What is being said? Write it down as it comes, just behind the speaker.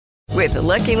With the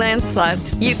Lucky Land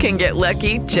Slots, you can get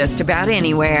lucky just about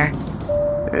anywhere.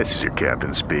 This is your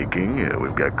captain speaking.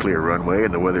 We've got clear runway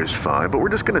and the weather's fine, but we're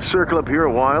just going to circle up here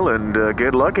a while and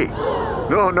get lucky.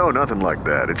 No, nothing like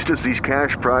that. It's just these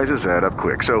cash prizes add up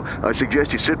quick. So I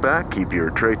suggest you sit back, keep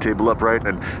your tray table upright,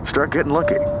 and start getting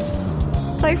lucky.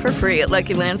 Play for free at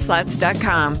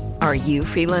LuckyLandSlots.com. Are you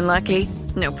feeling lucky?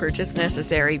 No purchase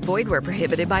necessary. Void where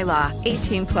prohibited by law.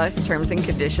 18 plus terms and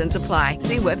conditions apply.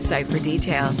 See website for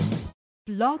details.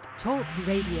 Blog Talk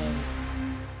Radio.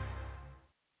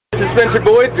 This is Spencer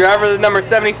Boyd, driver of the number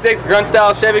 76 Grunt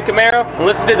Style Chevy Camaro, and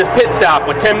listen to The Pit Stop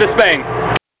with Tim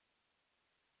Disspain.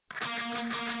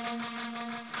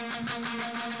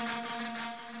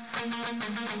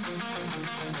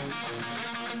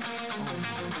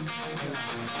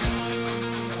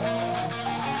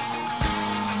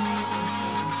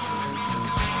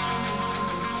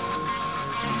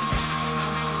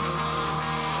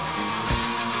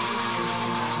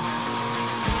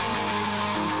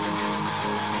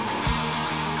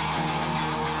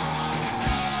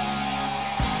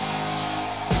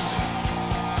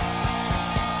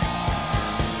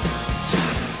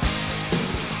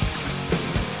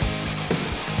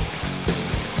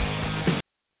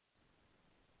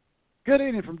 Good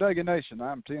evening from Dega Nation.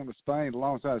 I'm Tim Disspain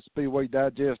alongside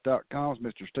SpeedwayDigest.com's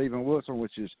Mr. Stephen Wilson,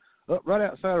 which is up right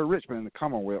outside of Richmond in the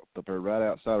Commonwealth, up there right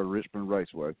outside of Richmond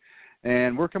Raceway.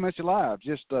 And we're coming at you live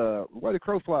just where the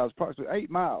crow flies, approximately 8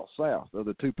 miles south of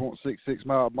the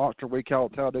 2.66-mile monster we call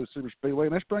Talladega Super Speedway.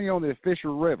 And let's bring you on the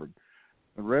official Reverend,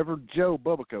 the Reverend Joe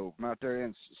Bubico from out there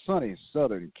in sunny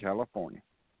Southern California.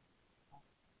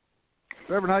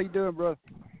 Reverend, how you doing, brother?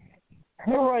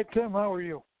 All right, Tim. How are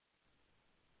you?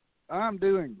 I'm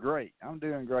doing great.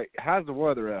 How's the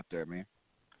weather out there, man?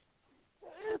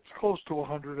 It's close to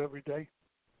 100 every day.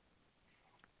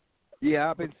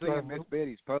 Yeah, I've been seeing Miss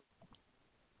Betty's post.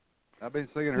 I've been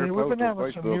seeing her post we've been on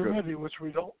having Facebook. some humidity, which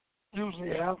we don't usually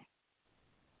have.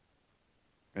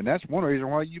 And that's one reason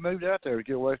why you moved out there, to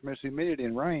get away from this humidity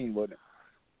and rain, wasn't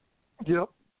it? Yep.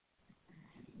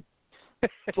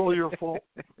 It's all your fault.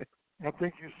 I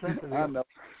think you sent it. I know.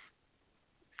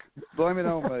 Blame it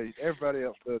on me. Everybody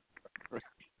else does.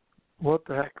 What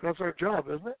the heck? That's our job,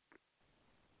 isn't it?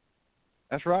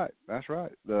 That's right.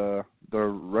 The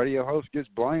radio host gets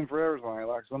blamed for everything,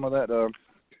 like some of that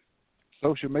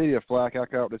social media flack I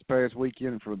caught this past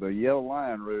weekend for the Yellow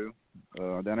Line rule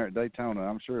down there at Daytona.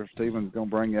 I'm sure Stephen's going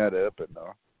to bring that up, and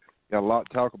got a lot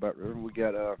to talk about. We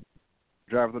got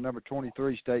driver the number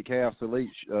 23 Steakhouse Elite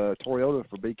Toyota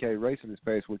for BK Racing this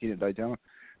past weekend at Daytona.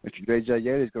 Mr. J.J.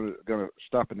 Yeti is going to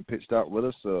stop in the pit stop with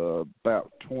us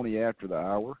about 20 after the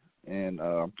hour. And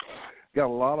got a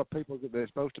lot of people that are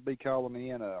supposed to be calling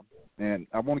in. And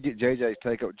I want to get J.J.'s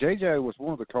take. J.J. was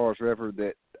one of the cars, Reverend,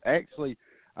 that actually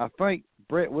I think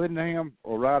Brett Whittingham,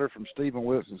 a writer from Stephen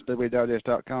Wilson,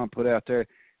 SpeedwayDigest.com, put out there.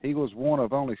 He was one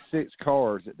of only 6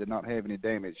 cars that did not have any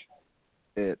damage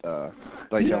at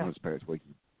Daytona this past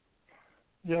weekend.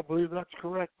 Yeah, I believe that's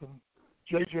correct. And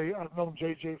JJ, I've known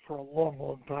JJ for a long,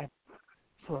 long time.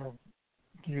 So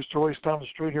he used to race down the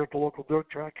street here at the local dirt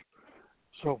track.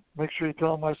 So make sure you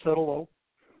tell him I said hello.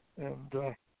 And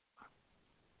to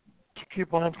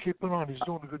keep on keeping on. He's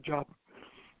doing a good job.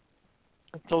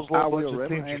 Those low budget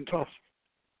teams are tough.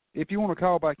 If you want to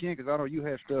call back in, because I know you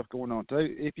have stuff going on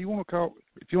too. If you want to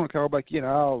call back in,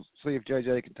 I'll see if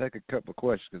JJ can take a couple of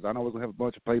questions, because I know we're gonna have a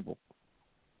bunch of people.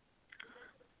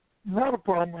 Not a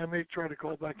problem. I may try to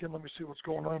call back in. Let me see what's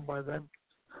going on by then.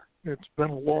 It's been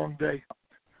a long day.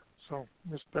 So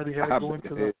Miss Betty had to go into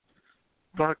the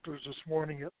doctor's this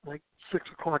morning at like 6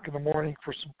 o'clock in the morning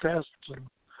for some tests and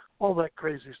all that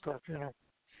crazy stuff, you know.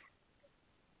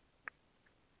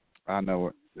 I know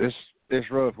it.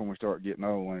 It's rough when we start getting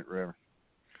old, ain't it, Reverend?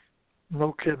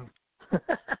 No kidding. I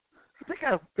think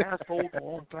I passed old a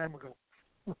long time ago.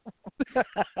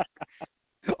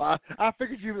 I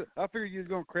figured you was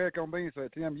gonna crack on me and say,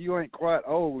 Tim, you ain't quite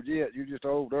old yet. You're just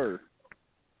older.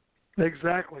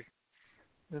 Exactly.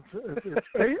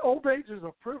 Old age is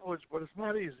a privilege, but it's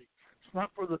not easy. It's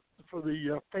not for the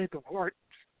faint of heart.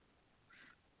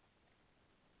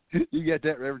 You get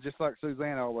that, Reverend. Just like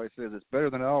Suzanne always says, it's better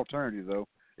than an alternative, though.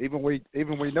 Even we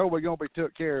know we're gonna be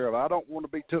took care of. I don't want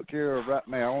to be took care of right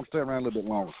now. I want to stay around a little bit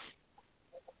longer.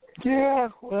 Yeah,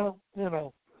 well, you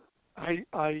know,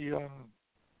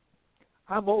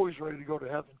 I'm always ready to go to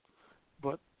heaven,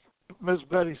 but Miss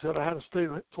Betty said I had to stay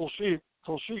till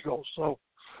she goes. So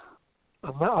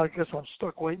I guess I'm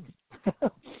stuck waiting.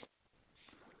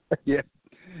 Yeah,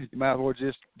 you might as well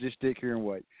just stick here and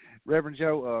wait. Reverend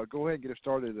Joe, go ahead and get us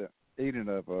started the evening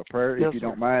of prayer, if you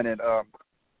don't mind. And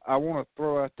I want to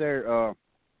throw out there,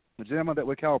 The gentleman that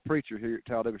we call Preacher here at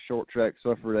Talladega Short Track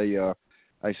suffered a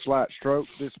slight stroke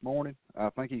this morning.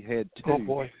 I think he had 2. Oh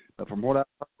boy! But from what I've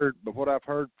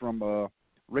heard from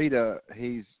Rita,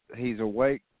 he's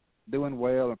awake, doing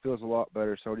well, and feels a lot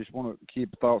better. So I just want to keep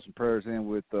thoughts and prayers in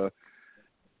with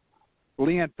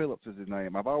Lynn Phillips is his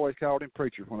name. I've always called him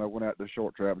Preacher when I went out to the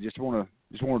short track. Just wanted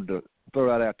to throw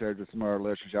that out there to some of our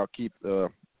listeners. Y'all keep the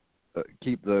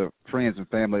friends and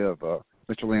family of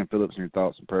Mr. Lynn Phillips in your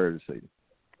thoughts and prayers this evening.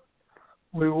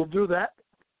 We will do that,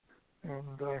 and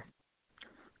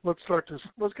let's start this.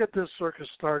 Let's get this circus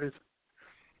started.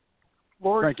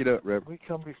 Lord, crank it up, Rev. We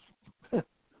come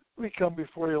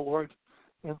before you, Lord,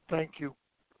 and thank you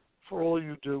for all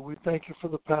you do. We thank you for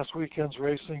the past weekend's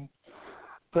racing,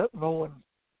 that no one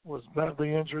was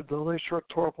badly injured, though they sure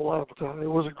tore up a lot of it. It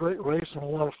was a great race and a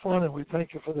lot of fun, and we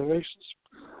thank you for the races.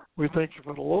 We thank you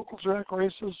for the local track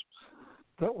races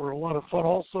that were a lot of fun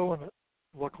also, and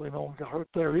luckily no one got hurt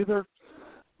there either.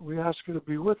 We ask you to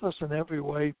be with us in every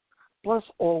way. Bless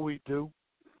all we do.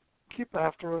 Keep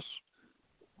after us.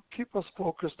 Keep us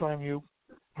focused on you.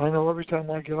 I know every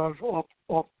time I get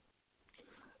off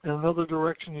in another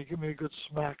direction, you give me a good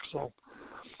smack. So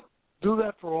do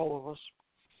that for all of us.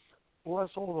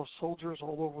 Bless all the soldiers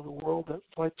all over the world that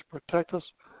fight to protect us.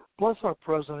 Bless our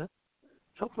president.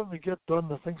 Help him to get done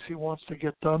the things he wants to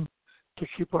get done to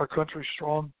keep our country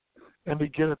strong and to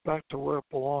get it back to where it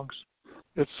belongs.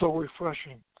 It's so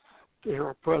refreshing to hear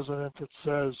a president that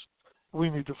says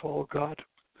we need to follow God.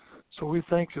 So we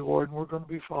thank you, Lord, and we're going to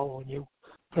be following you.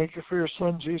 Thank you for your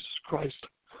Son, Jesus Christ,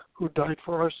 who died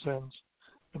for our sins,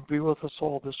 and be with us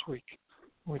all this week.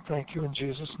 We thank you in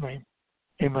Jesus' name.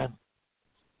 Amen.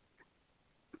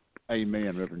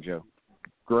 Amen, Reverend Joe.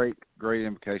 Great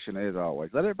invocation as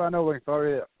always. Let everybody know they can follow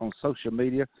you on social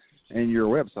media and your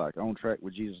website,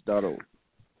 ontrackwithjesus.org.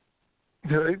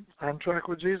 Okay,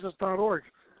 ontrackwithjesus.org.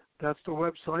 That's the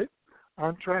website.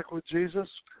 ontrackwithjesus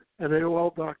at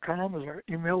AOL.com is our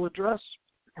email address.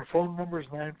 Our phone number is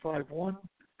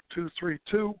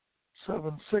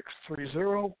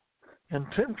 951-232-7630. And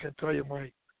Tim can tell you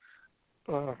my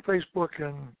Facebook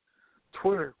and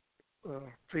Twitter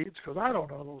feeds, because I don't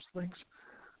know those things.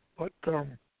 But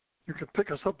you can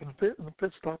pick us up in the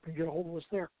pit stop and get a hold of us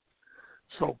there.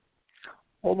 So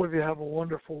all of you have a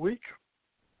wonderful week.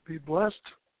 Be blessed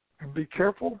and be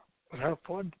careful, but have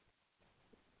fun.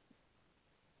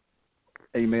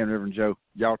 Amen, Reverend Joe.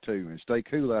 Y'all too. And stay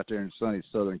cool out there in sunny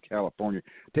Southern California.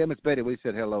 Tell Miss Betty we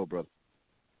said hello, brother.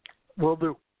 Will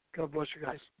do. God bless you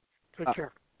guys. Take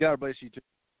care. God bless you too.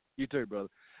 You too, brother.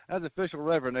 As official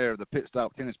Reverend there of the Pit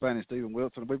Stop, Disspain and Stephen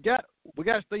Wilson, we got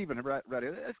Stephen right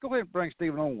here. Let's go ahead and bring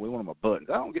Stephen on with one of my buttons.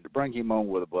 I don't get to bring him on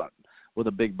with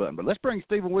a big button, but let's bring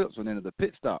Stephen Wilson into the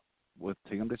Pit Stop with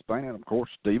Tim Disspain and, of course,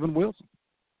 Stephen Wilson.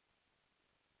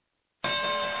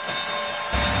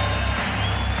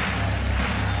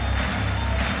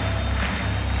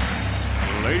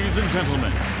 Ladies and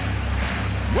gentlemen,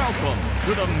 welcome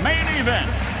to the main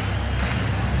event.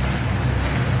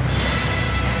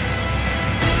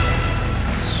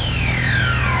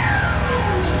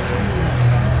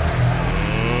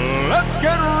 Let's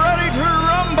get ready to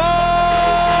rumble!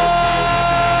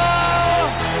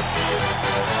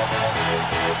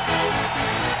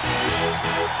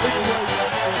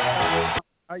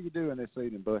 How you doing this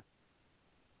evening, bud?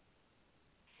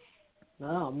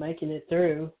 No, I'm making it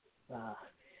through.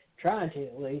 Trying to,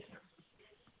 at least.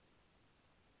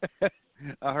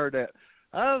 I heard that.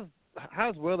 How's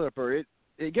weather up there?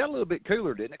 It got a little bit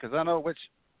cooler, didn't it? Because I know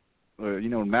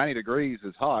 90 degrees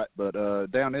is hot, but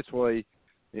down this way,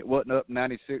 it wasn't up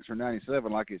 96 or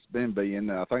 97 like it's been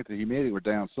being. I think the humidity was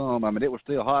down some. I mean, it was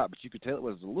still hot, but you could tell it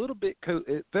was a little bit cool.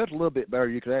 It felt a little bit better.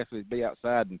 You could actually be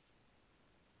outside and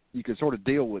you could sort of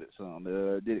deal with it some.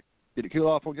 Did it cool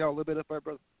off on y'all a little bit up there,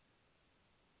 brother?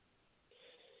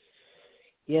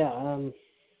 Yeah,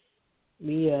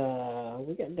 we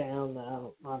got down,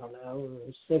 I don't know,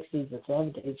 60s and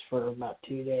 70s for about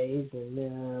 2 days, and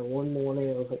then one morning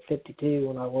it was at 52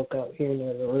 when I woke up here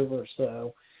near the river,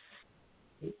 so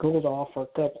it cooled off for a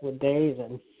couple of days,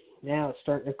 and now it's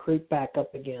starting to creep back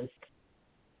up again.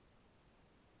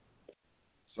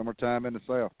 Summertime in the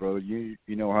South, brother. You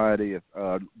know how it is.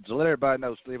 To let everybody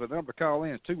know, Steve, the number to call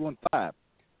in is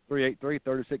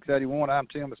 215-383-3681. I'm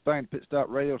Tim Disspain, Pit Stop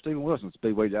Radio. Stephen Wilson,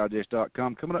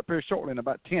 SpeedwayDigest.com. Coming up here shortly in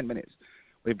about 10 minutes.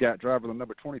 We've got driver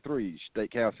number 23,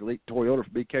 Steakhouse Elite Toyota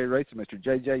for BK Racing, Mr.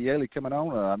 J.J. Yaley coming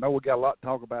on. I know we got a lot to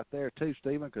talk about there too,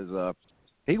 Stephen, because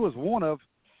he was one of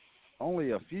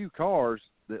only a few cars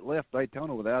that left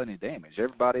Daytona without any damage.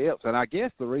 Everybody else, and I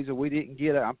guess the reason we didn't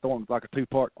get I'm throwing like a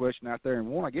two-part question out there in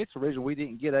one. I guess the reason we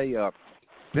didn't get a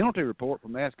penalty report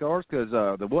from NASCAR's because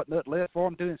there wasn't nothing left for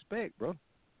them to inspect, bro.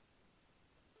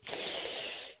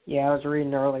 Yeah, I was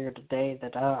reading earlier today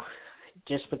that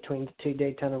just between the 2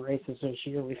 Daytona races this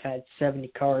year, we've had 70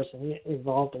 cars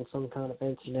involved in some kind of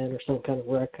incident or some kind of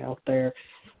wreck out there,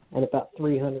 and about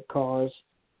 300 cars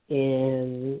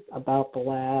in about the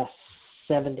last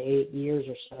 7 to 8 years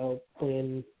or so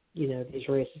when, these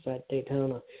races at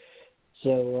Daytona.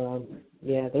 So,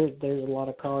 there's a lot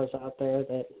of cars out there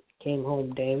that came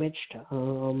home damaged.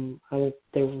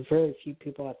 There were very few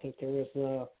people. I think there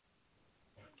was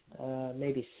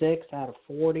maybe 6 out of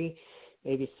 40,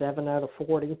 maybe 7 out of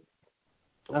 40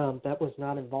 that was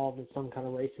not involved in some kind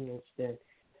of racing incident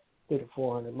through the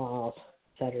 400 miles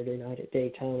Saturday night at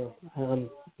Daytona.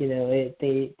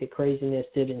 The craziness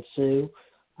did ensue.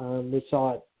 We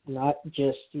saw it not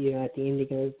just, at the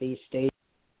ending of the stage.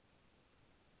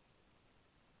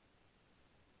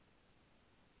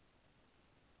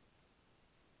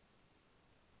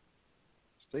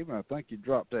 Stephen, I think you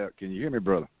dropped out. Can you hear me,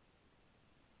 brother?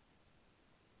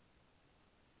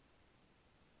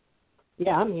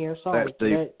 Yeah, I'm here. Sorry.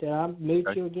 Did I mute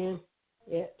you again?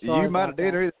 Yeah. You might have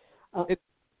did.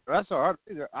 That's all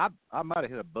right. I might have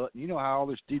hit a button. You know how all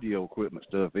this studio equipment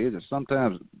stuff is. It's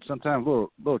sometimes a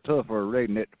little tough for a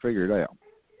redneck to figure it out.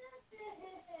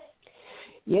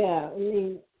 Yeah, I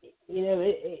mean,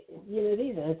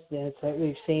 these incidents that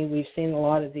we've seen a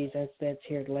lot of these incidents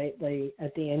here lately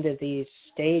at the end of these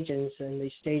stages, and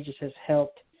these stages have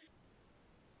helped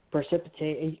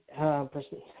precipitate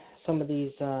some of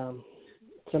these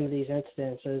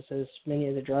incidents as many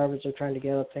of the drivers are trying to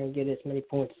get up there and get as many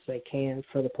points as they can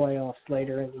for the playoffs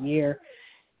later in the year.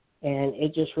 And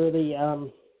it just really,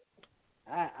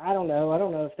 I don't know. I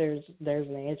don't know if there's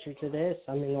an answer to this.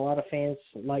 I mean, a lot of fans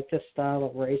like this style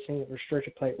of racing,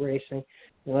 restricted plate racing.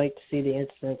 They like to see the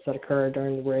incidents that occur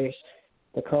during the race.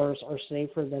 The cars are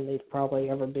safer than they've probably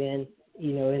ever been,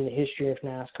 in the history of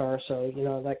NASCAR. So,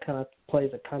 that kind of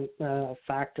plays a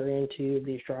factor into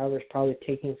these drivers probably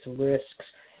taking some risks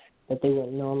that they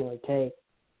wouldn't normally take.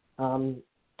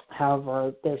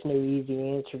 However, there's no easy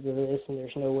answer to this, and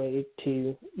there's no way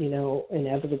to,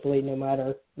 inevitably, no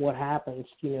matter what happens,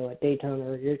 at Daytona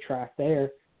or your track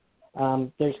there,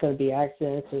 there's going to be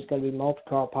accidents, there's going to be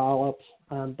multi-car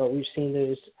pileups, but we've seen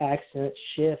those accidents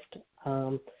shift,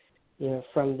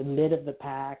 from the mid of the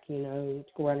pack,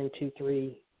 running 2,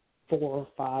 3, 4,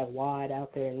 5 wide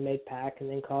out there in mid-pack and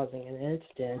then causing an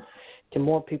incident, to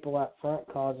more people up front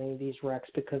causing these wrecks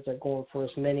because they're going for as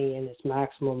many and as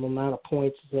maximum amount of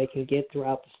points as they can get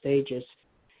throughout the stages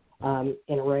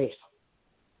in a race.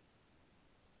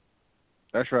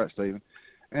 That's right, Stephen.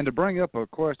 And to bring up a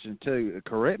question, too,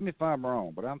 correct me if I'm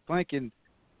wrong, but I'm thinking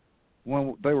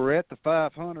when they were at the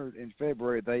 500 in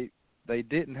February, they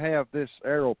didn't have this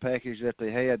aero package that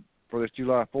they had for this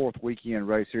July 4th weekend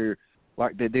race here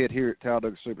like they did here at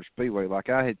Talladega Super Speedway. Like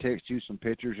I had texted you some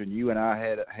pictures, and you and I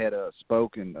had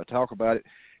spoke and talk about it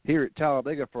here at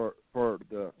Talladega for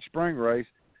the spring race.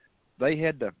 They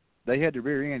had the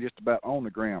rear end just about on the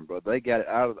ground, but they got it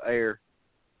out of the air,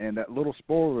 and that little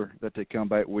spoiler that they come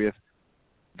back with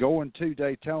going to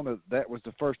Daytona, that was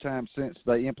the first time since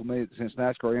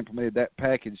NASCAR implemented that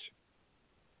package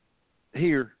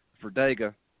here for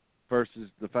Dega versus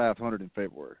the 500 in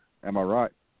February. Am I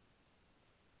right?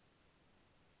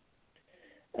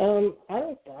 I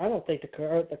don't think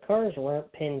the cars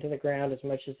weren't pinned to the ground as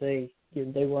much as they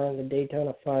were on the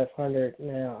Daytona 500.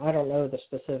 Now, I don't know the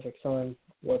specifics on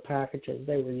what packages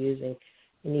they were using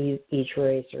in each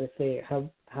race, or if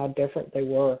how different they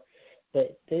were.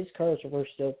 But these cars were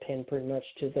still pinned pretty much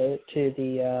to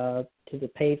the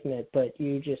pavement, but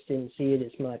you just didn't see it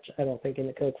as much, I don't think, in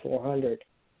the Coke 400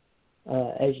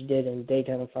 as you did in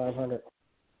Daytona 500.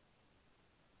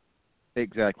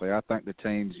 Exactly. I think the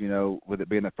teams, with it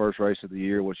being the first race of the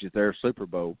year, which is their Super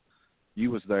Bowl,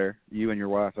 you was there. You and your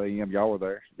wife, AM, y'all were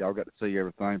there. Y'all got to see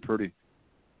everything.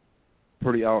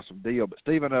 Pretty awesome deal. But,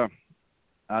 Stephen,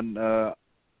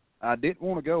 I didn't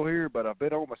want to go here, but I've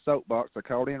been on my soapbox. I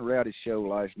called in Rowdy's show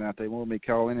last night. They wanted me to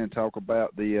call in and talk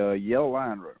about the Yellow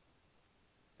Line Rule.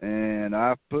 And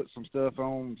I've put some stuff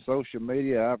on social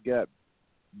media. I've got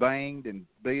banged and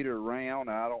beat around.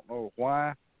 I don't know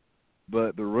why.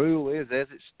 But the rule is as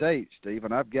it states,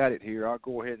 Stephen. I've got it here. I'll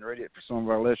go ahead and read it for some of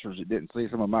our listeners that didn't see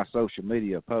some of my social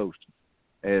media posts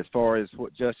as far as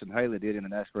what Justin Haley did in the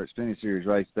NASCAR Xfinity Series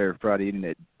race there Friday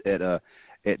evening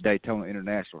at Daytona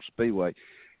International Speedway.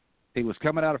 He was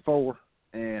coming out of 4,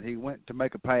 and he went to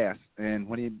make a pass. And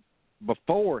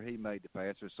before he made the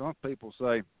pass, or some people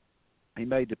say he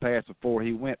made the pass before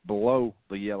he went below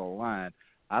the yellow line.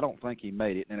 I don't think he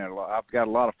made it. And I've got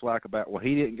a lot of flack about, well,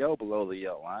 he didn't go below the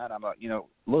yellow line. I'm like,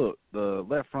 look, the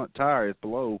left front tire is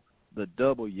below the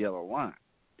double yellow line.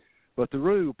 But the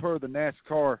rule, per the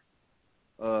NASCAR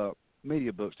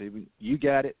media book, Stephen, you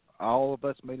got it. All of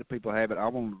us media people have it. I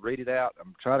want to read it out.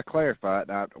 I'm trying to clarify it.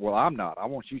 Now, well, I'm not. I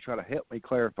want you to try to help me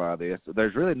clarify this.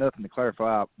 There's really nothing to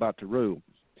clarify about the rule.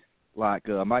 Like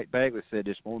Mike Bagley said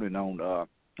this morning on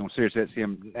Sirius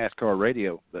XM NASCAR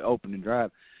radio, the opening drive,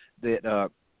 that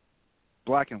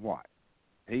black and white.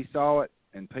 He saw it,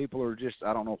 and people are just,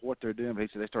 I don't know what they're doing, but he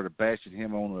said they started bashing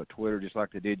him on Twitter just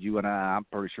like they did you and I. I'm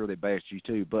pretty sure they bashed you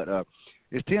too. But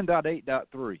it's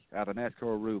 10.8.3 out of the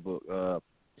NASCAR rule book.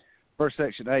 First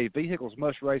section A, vehicles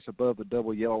must race above the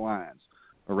double yellow lines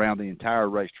around the entire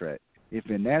racetrack. If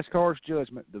in NASCAR's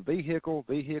judgment the vehicles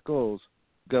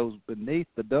goes beneath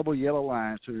the double yellow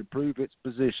lines to improve its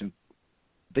position,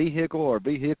 vehicle or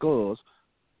vehicles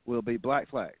will be black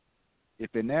flagged.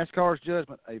 If in NASCAR's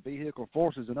judgment a vehicle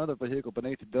forces another vehicle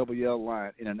beneath the double yellow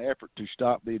line in an effort to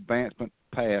stop the advancement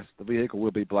past, the vehicle will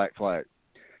be black flagged.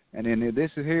 And then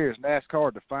this here is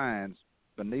NASCAR defines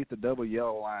beneath the double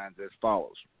yellow lines as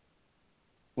follows.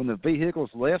 When the vehicle's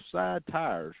left side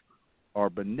tires are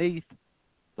beneath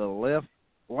the left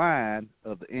line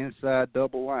of the inside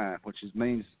double line, which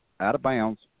means out of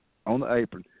bounds on the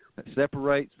apron, that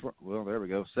separates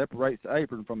the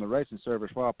apron from the racing surface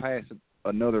while passing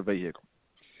another vehicle.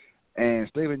 And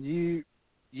Stephen,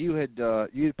 you had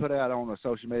put out on the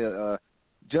social media,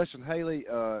 Justin Haley,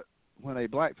 when they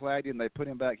black flagged him, they put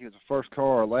him back. He was the first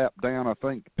car a lap down. I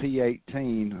think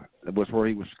P18 was where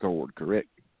he was scored. Correct?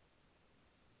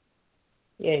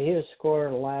 Yeah, he was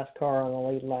scored the last car on the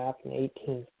lead lap in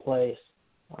 18th place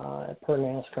per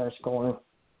NASCAR scoring.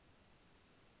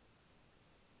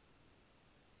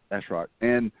 That's right.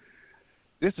 And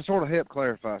just to sort of help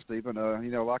clarify, Stephen,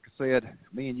 like I said,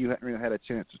 me and you haven't really had a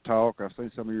chance to talk. I've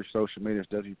seen some of your social media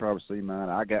stuff. You probably see mine.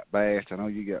 I got bashed. I know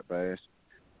you got bashed.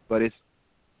 But it's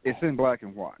in black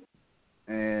and white.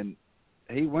 And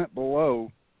he went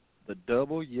below the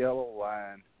double yellow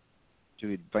line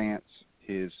to advance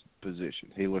his position.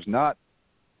 He was not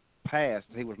passed.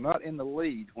 He was not in the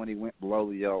lead when he went below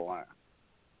the yellow line.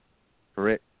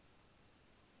 Correct?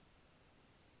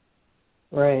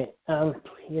 Right.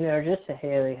 Just to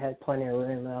Haley had plenty of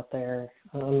room out there.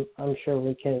 I'm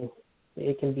sure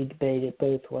it can be debated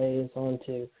both ways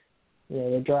onto,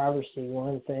 the drivers see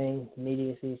one thing, the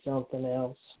media sees something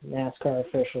else. NASCAR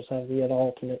officials have the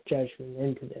ultimate judgment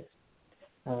into this.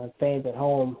 Fans at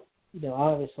home,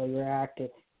 obviously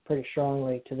reacted pretty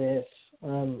strongly to this.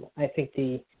 I think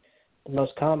the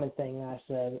most common thing I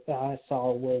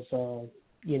saw was,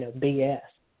 BS,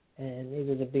 and it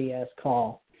was a BS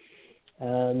call.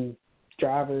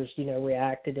 Drivers,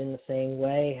 reacted in the same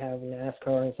way. Having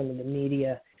NASCAR and some of the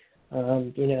media,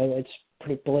 it's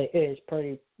pretty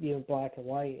black and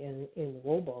white in the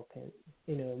rule book.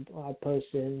 And I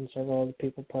posted, and several other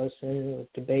people posted, and it was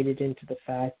debated into the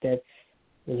fact that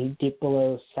when he dipped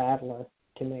below Sadler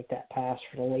to make that pass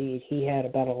for the lead, he had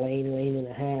about a lane and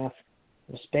a half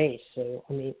of space. So,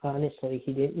 honestly,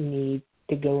 he didn't need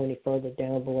to go any further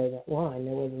down below that line.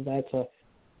 Now,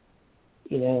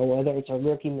 whether it's a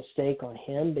rookie mistake on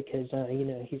him because,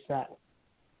 he's not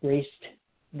raced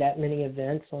that many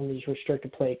events on these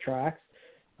restricted plate tracks,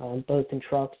 both in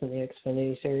trucks and the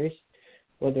Xfinity Series,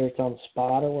 whether it's on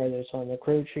Spotter, whether it's on the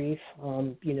crew chief,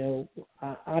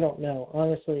 I don't know.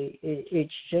 Honestly,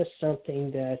 it's just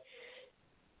something that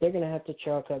they're going to have to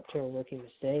chalk up to a rookie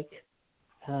mistake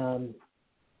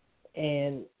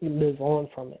and move on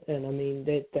from it. And,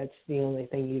 that's the only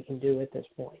thing you can do at this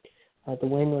point. The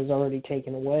win was already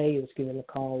taken away. He was given to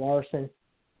Kyle Larson,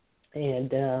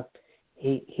 and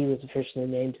he was officially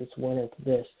named as winner to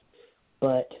this.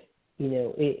 But,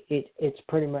 it's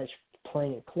pretty much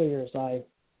plain and clear, as I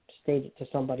stated to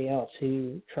somebody else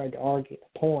who tried to argue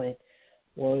the point,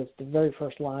 was the very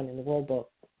first line in the rule book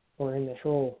or in this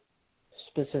rule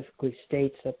specifically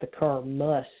states that the car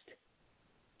must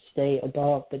stay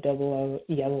above the double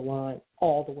yellow line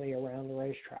all the way around the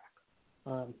racetrack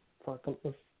for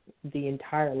the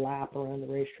entire lap around the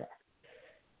racetrack.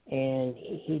 And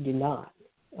he did not.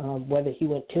 Whether he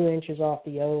went 2 inches off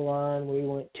the yellow line, whether he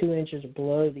went 2 inches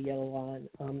below the yellow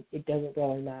line, it doesn't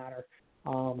really matter.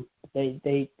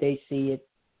 They see it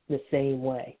the same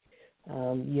way.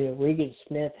 Regan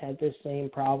Smith had this same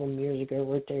problem years ago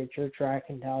right there at your track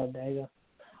in Talladega.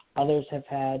 Others have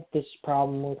had this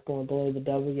problem with going below the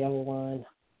double yellow line.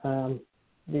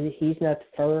 He's not the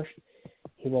first.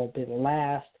 He won't be the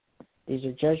last. These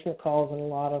are judgment calls in a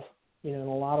lot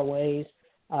of ways.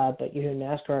 But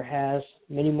NASCAR has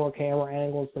many more camera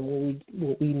angles than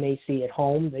what we may see at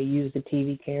home. They use the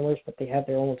TV cameras, but they have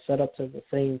their own setups at the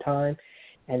same time,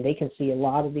 and they can see a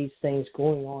lot of these things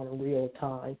going on in real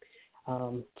time.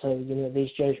 So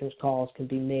these judgment calls can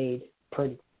be made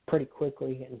pretty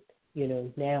quickly, and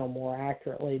now more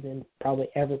accurately than probably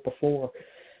ever before.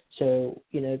 So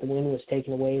the win was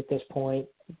taken away at this point.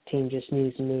 The team just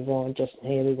needs to move on. Justin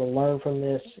Haley will learn from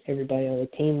this. Everybody on the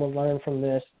team will learn from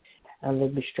this, and they'll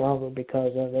be stronger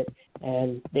because of it.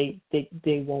 And they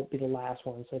won't be the last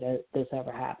ones that this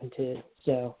ever happened to.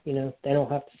 So they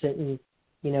don't have to sit and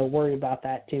worry about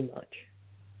that too much.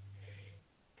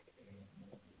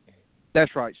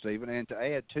 That's right, Stephen. And to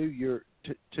add to your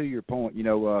point,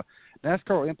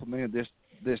 NASCAR implemented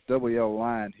this double yellow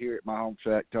line here at my home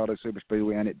track, Talladega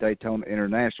Superspeedway, and at Daytona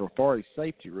International for a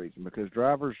safety reason, because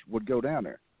drivers would go down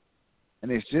there.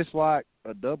 And it's just like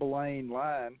a double lane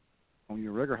line on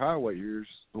your regular highway. Here's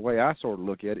the way I sort of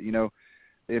look at it.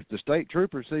 If the state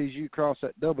trooper sees you cross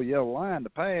that double yellow line to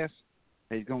pass,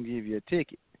 he's going to give you a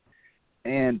ticket.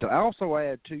 And to also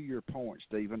add to your point,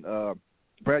 Stephen,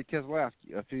 Brad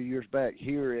Keselowski a few years back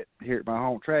here at my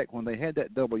home track, when they had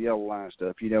that double yellow line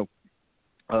stuff,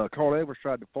 Carl Edwards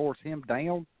tried to force him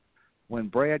down when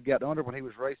Brad got under, when he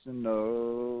was racing.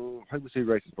 Who was he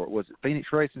racing for? Was it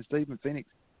Phoenix Racing, Stephen? Phoenix?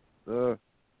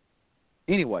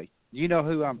 Anyway, you know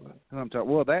who I'm talking.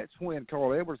 Well, that's when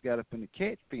Carl Edwards got up in the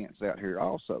catch fence out here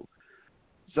also.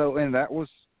 So, and that was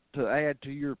to add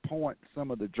to your point. Some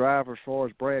of the drivers, as far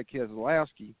as Brad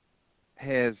Keselowski,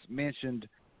 has mentioned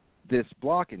this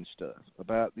blocking stuff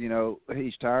about,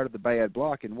 he's tired of the bad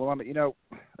blocking. Well, I mean,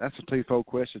 that's a twofold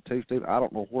question too, Steve. I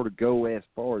don't know where to go as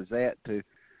far as that. To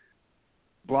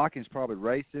blocking's probably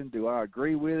racing. Do I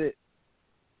agree with it?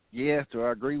 Yes. Do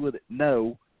I agree with it?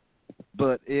 No.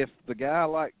 But if the guy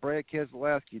like Brad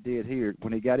Keselowski did here,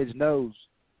 when he got his nose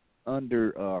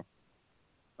under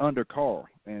Carl,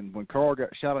 and when Carl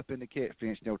got shot up in the catch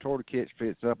fence, tore the catch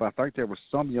fence up, I think there was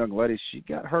some young lady, she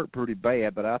got hurt pretty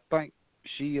bad, but I think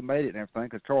she made it and everything,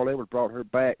 because Carl Edwards brought her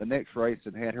back the next race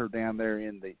and had her down there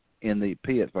in the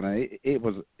pits. But it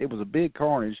was a big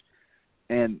carnage,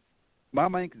 and my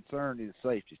main concern is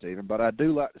safety, Stephen. But I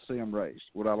do like to see them race.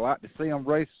 Would I like to see them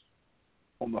race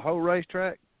on the whole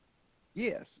racetrack?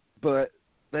 Yes, but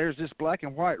there's this black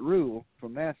and white rule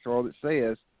from NASCAR that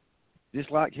says,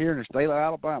 just like here in the state of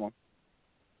Alabama,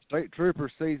 state trooper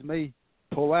sees me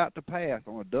pull out the path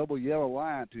on a double yellow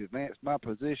line to advance my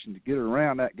position to get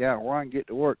around that guy where I can get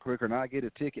to work quicker and I get a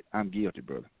ticket, I'm guilty,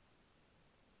 brother.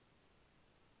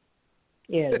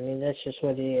 Yeah, I mean, that's just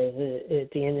what it is.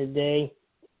 At the end of the day,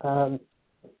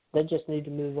 they just need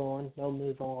to move on. They'll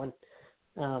move on.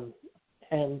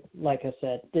 And like I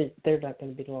said, they're not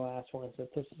going to be the last ones.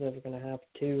 If this is ever going to happen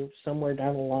to, somewhere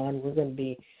down the line, we're going to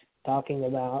be talking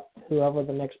about whoever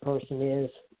the next person is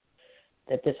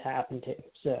that this happened to.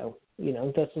 So,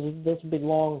 this will be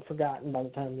long forgotten by the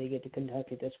time they get to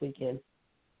Kentucky this weekend.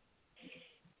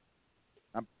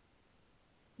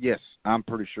 Yes, I'm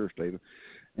pretty sure, Stephen.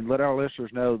 And let our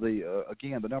listeners know,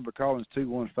 again, the number calling is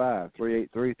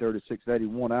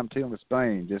 215-383-3681. I'm Tim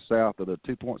Disspain, just south of the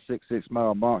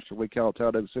 2.66-mile monster we call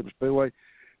Talladega Superspeedway.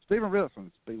 Stephen Riddle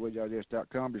from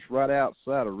SpeedwayDigest.com, just right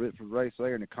outside of Richmond Race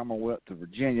there in the Commonwealth of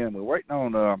Virginia. And we're waiting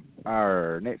on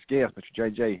our next guest, Mr.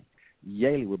 J.J.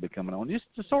 Yaley will be coming on, just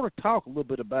to sort of talk a little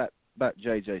bit about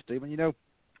J.J. Stephen.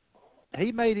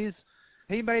 He made his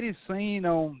scene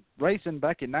on racing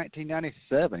back in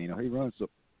 1997. He runs some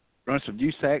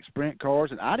USAC sprint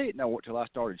cars, and I didn't know it till I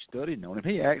started studying on him.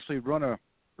 He actually run a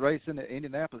race in the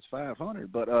Indianapolis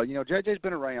 500. But J.J.'s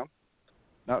been around.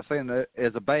 Not saying that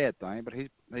as a bad thing, but he's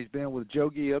been with Joe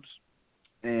Gibbs,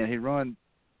 and he runs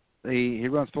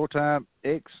full-time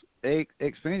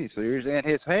Xfinity Series, and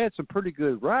has had some pretty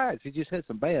good rides. He just had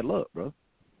some bad luck, bro.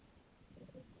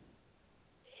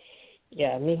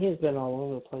 Yeah, I mean, he's been all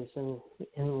over the place in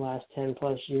the last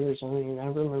 10-plus years. I mean, I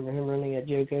remember him running at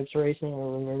Joe Gibbs Racing. I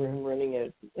remember him running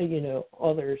at,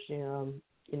 others,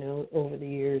 over the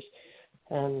years.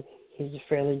 He's a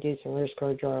fairly decent race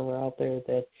car driver out there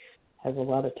that has a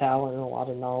lot of talent and a lot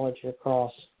of knowledge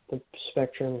across the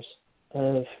spectrums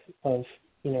of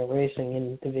racing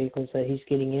and the vehicles that he's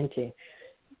getting into.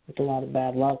 With a lot of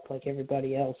bad luck, like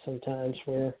everybody else sometimes,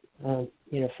 where,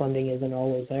 funding isn't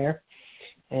always there.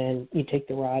 And you take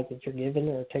the rides that you're given,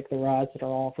 or take the rides that are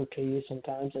offered to you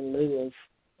sometimes in lieu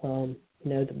of,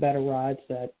 the better rides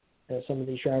that some of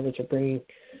these drivers are bringing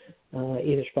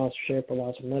either sponsorship or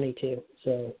lots of money to.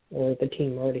 So, or the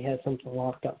team already has something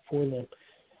locked up for them.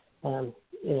 I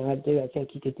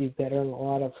think he could do better in a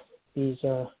lot of these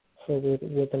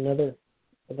with another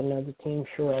with another team,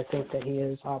 sure, I think that he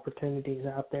has opportunities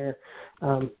out there.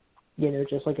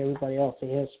 Just like everybody else,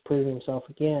 he has to prove himself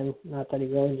again. Not that he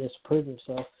really needs to prove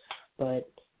himself, but,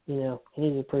 he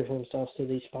needs to prove himself to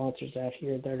these sponsors out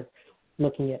here that are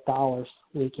looking at dollars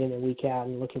week in and week out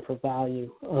and looking for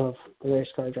value of the race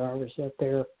car drivers that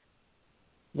they're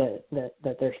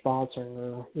sponsoring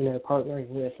or, partnering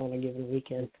with on a given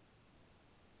weekend.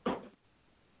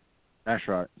 That's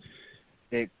right.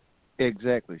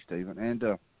 Exactly, Stephen.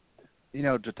 And,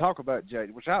 to talk about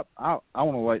JJ, which I want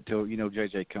to wait till,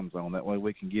 JJ comes on. That way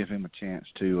we can give him a chance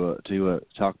to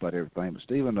talk about everything. But,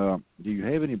 Stephen, do you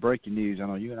have any breaking news? I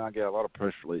know you and I got a lot of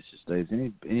press releases these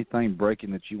days. Anything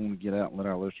breaking that you want to get out and let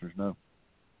our listeners know?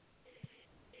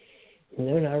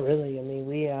 No, not really. I mean,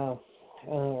 we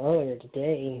earlier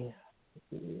today,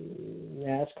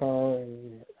 NASCAR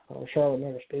and Charlotte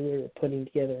Motor Speedway were putting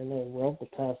together a little roval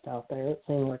test out there. It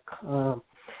seemed like a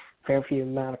fair few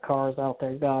amount of cars out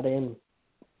there got into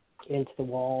the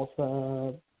walls.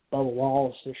 Bubba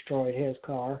Wallace destroyed his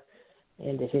car,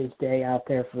 ended his day out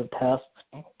there for the test.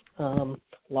 A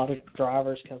lot of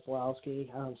drivers, Keselowski,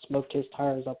 smoked his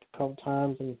tires up a couple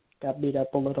times and got beat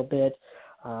up a little bit.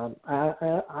 I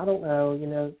don't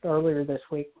know. Earlier this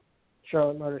week,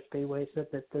 Charlotte Motor Speedway said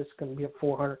that this is going to be a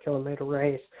 400-kilometer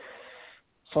race,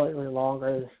 slightly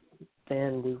longer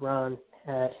than we run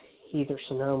at either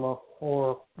Sonoma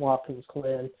or Watkins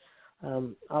Glen. I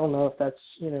don't know if that's,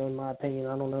 in my opinion,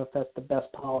 I don't know if that's the best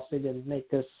policy to make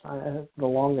this the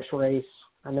longest race.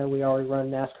 I know we already run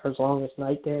NASCAR's longest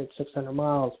night day at 600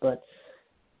 miles, but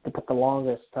to put the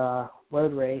longest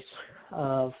road race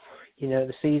of,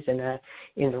 the season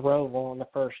in the Roval in the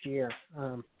first year.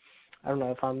 I don't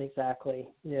know if I'm exactly,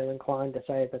 inclined to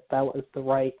say that was the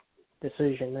right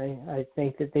decision. I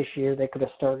think that this year they could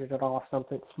have started it off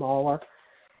something smaller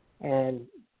and,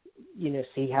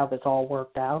 see how this all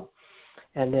worked out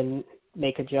and then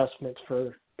make adjustments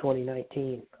for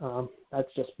 2019.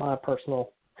 That's just my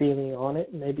personal feeling on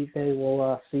it. Maybe they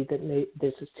will see that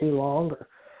this is too long or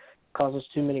causes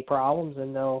too many problems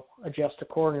and they'll adjust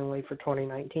accordingly for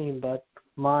 2019. But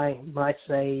my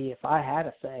say, if I had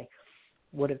a say,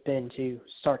 would have been to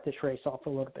start this race off a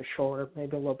little bit shorter,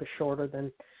 maybe a little bit shorter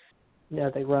than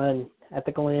they run at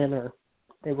the Glen or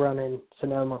they run in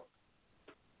Sonoma.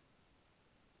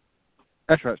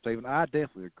 That's right, Stephen. I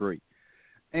definitely agree.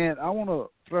 And I want to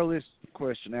throw this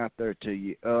question out there to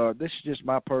you. This is just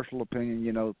my personal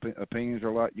opinion. Opinions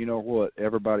are like, what,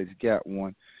 everybody's got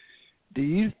one. Do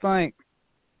you think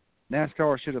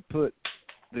NASCAR should have put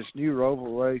this new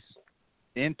Roval race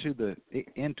into the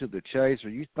chase, or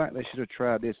you think they should have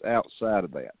tried this outside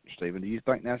of that, Stephen? Do you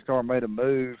think NASCAR made a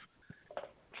move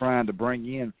trying to bring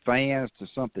in fans to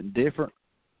something different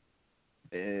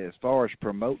as far as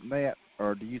promoting that,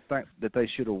 or do you think that they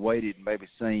should have waited and maybe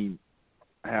seen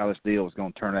how this deal was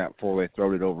going to turn out before they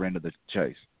throw it over into the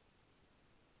chase?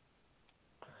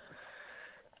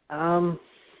 I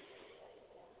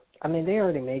mean, they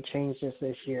already made changes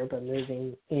this year by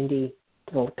moving Indy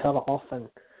to the cutoff and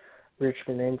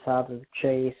Richmond inside of the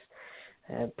chase.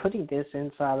 Putting this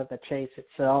inside of the chase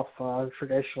itself,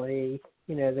 traditionally,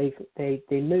 they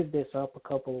moved this up a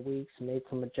couple of weeks and made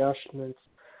some adjustments.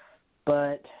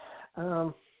 But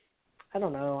I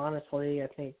don't know. Honestly, I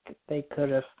think they could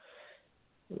have.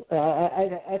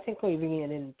 I think leaving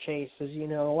it in the chase is,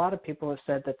 a lot of people have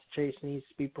said that the chase needs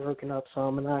to be broken up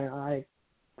some, and I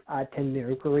tend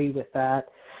to agree with that.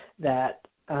 That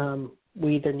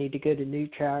we either need to go to new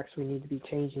tracks, we need to be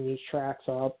changing these tracks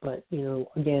up, but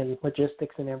again,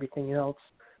 logistics and everything else,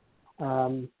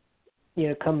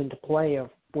 come into play of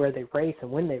where they race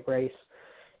and when they race.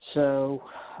 So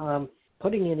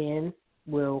putting it in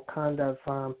will kind of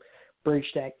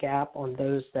bridge that gap on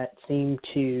those that seem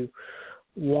to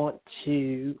want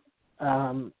to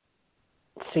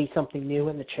see something new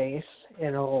in the chase,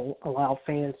 and it'll allow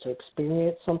fans to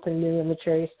experience something new in the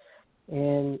chase.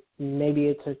 And maybe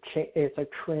it's a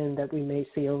trend that we may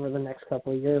see over the next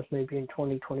couple of years, maybe in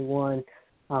 2021,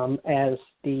 as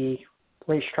the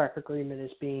racetrack agreement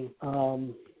is being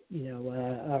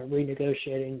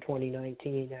renegotiated in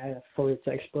 2019 for its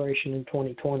expiration in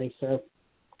 2020. So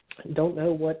I don't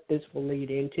know what this will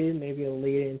lead into. Maybe it'll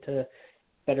lead into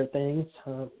better things,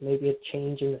 maybe a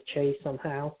change in the chase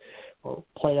somehow or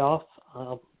playoff.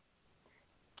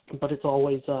 But it's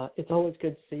always good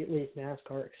to see at least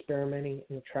NASCAR experimenting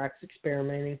and the tracks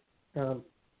experimenting. I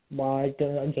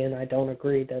don't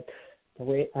agree that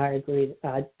I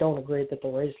don't agree that the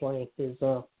race length is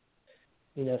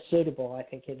suitable. I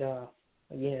think it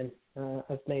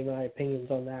I've made my opinions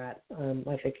on that.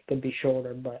 I think it could be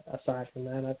shorter, but aside from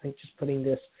that, I think just putting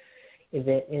this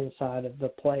event inside of the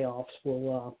playoffs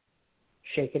will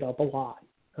shake it up a lot.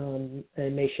 And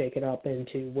it may shake it up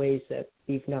into ways that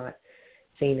we've not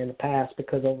seen in the past,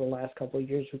 because over the last couple of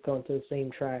years we've gone to the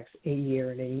same tracks a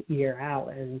year in and a year out,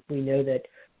 and we know that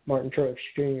Martin Truex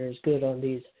Jr. is good on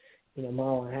these,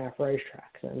 mile-and-a-half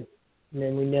racetracks, and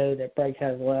then we know that Brad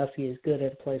Keselowski is good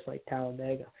at a place like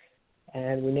Talladega,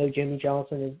 and we know Jimmy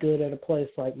Johnson is good at a place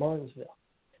like Martinsville.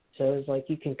 So it's like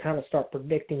you can kind of start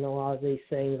predicting a lot of these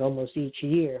things almost each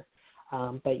year,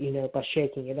 but by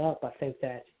shaking it up, I think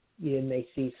that you may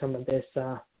see some of this,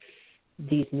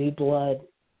 these new blood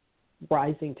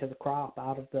rising to the crop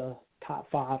out of the top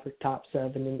 5 or top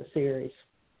 7 in the series.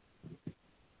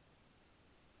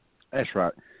 That's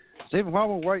right. Stephen, while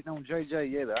we're waiting on J.J.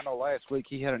 Yeager, I know last week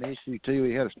he had an issue too.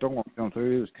 He had a storm come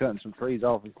through. He was cutting some trees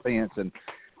off his fence, and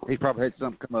he probably had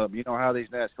something come up. You know how these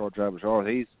NASCAR drivers are.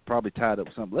 He's probably tied up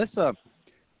with something.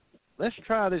 Let's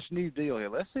try this new deal here.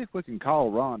 Let's see if we can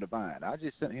call Ron Devine. I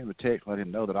just sent him a text, let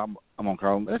him know that I'm on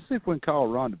call. Let's see if we can call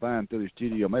Ron Devine through the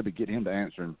studio, maybe get him to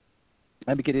answer and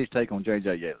maybe get his take on J.J.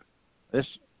 Yeager. Let's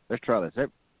try this.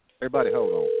 Everybody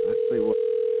hold on. Let's see what.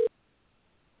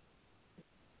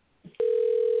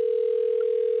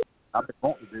 I've been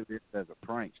wanting to do this as a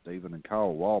prank, Stephen, and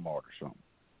call Walmart or something.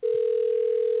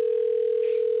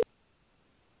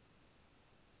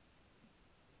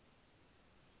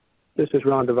 This is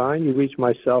Ron Devine. You reached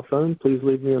my cell phone. Please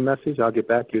leave me a message. I'll get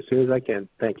back to you as soon as I can.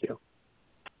 Thank you.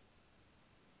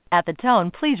 At the tone,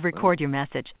 please record your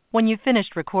message. When you've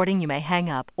finished recording, you may hang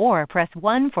up or press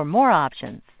 1 for more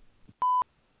options.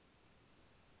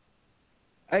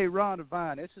 Hey, Ron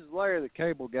Devine, this is Larry the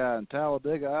Cable Guy in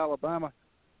Talladega, Alabama,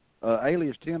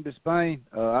 alias Tim Disspain.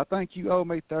 I think you owe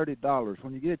me $30.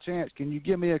 When you get a chance, can you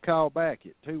give me a call back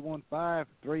at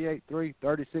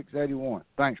 215-383-3681?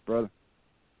 Thanks, brother.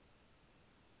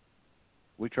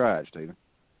 We tried, Stephen.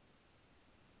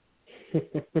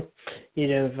 You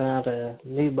done found a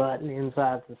new button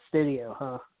inside the studio,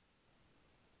 huh?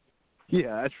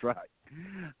 Yeah, that's right.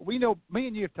 We know me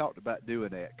and you have talked about doing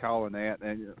that, calling that,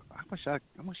 and I wish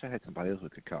I had somebody else we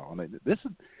could call. I mean, this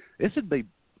would be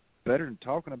better than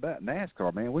talking about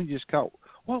NASCAR, man. We just call.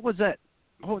 What was that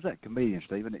comedian,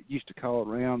 Stephen, that used to call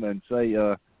around and say,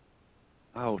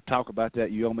 talk about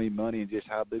that, you owe me money, and just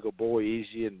how big a boy is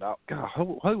you, and God,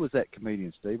 who was that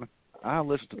comedian, Stephen? I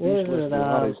listened to a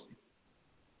lot of his.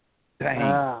 Dang.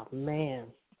 Oh, man.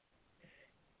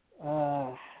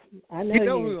 I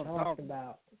know who you're talking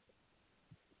about.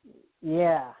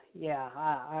 Yeah.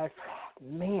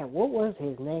 Man, what was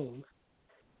his name?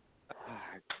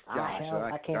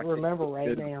 I can't remember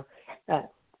right now.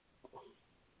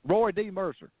 Roy D.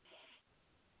 Mercer.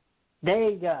 There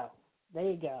you go.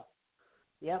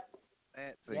 Yep.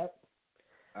 That's it. Yep.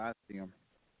 I see him.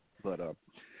 But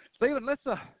Stephen, let's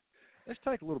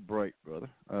take a little break, brother.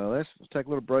 Let's take a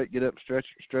little break, get up,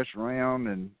 stretch around,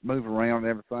 and move around and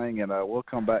everything, and we'll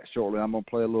come back shortly. I'm gonna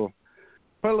play a little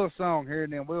song here,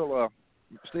 and then we'll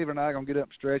Stephen and I are gonna get up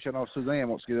and stretch. I know Suzanne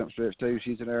wants to get up and stretch too.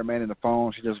 She's in there manning the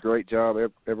phone. She does a great job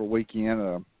every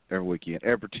weekend, every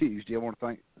Tuesday. I want to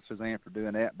thank Suzanne for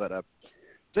doing that. But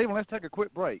Stephen, let's take a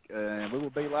quick break, and we will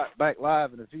be back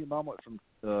live in a few moments from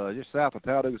just south of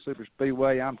Talladega Super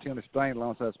Speedway. I'm Tim Disspain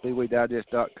alongside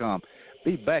SpeedwayDigest.com.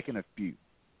 Be back in a few.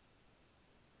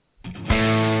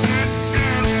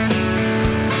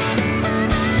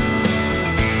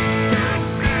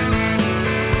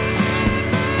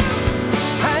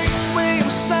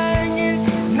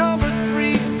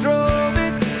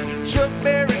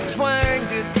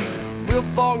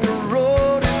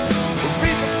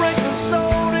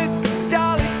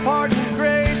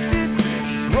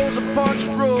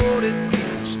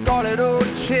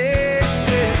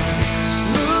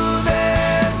 Smooth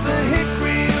as the hickory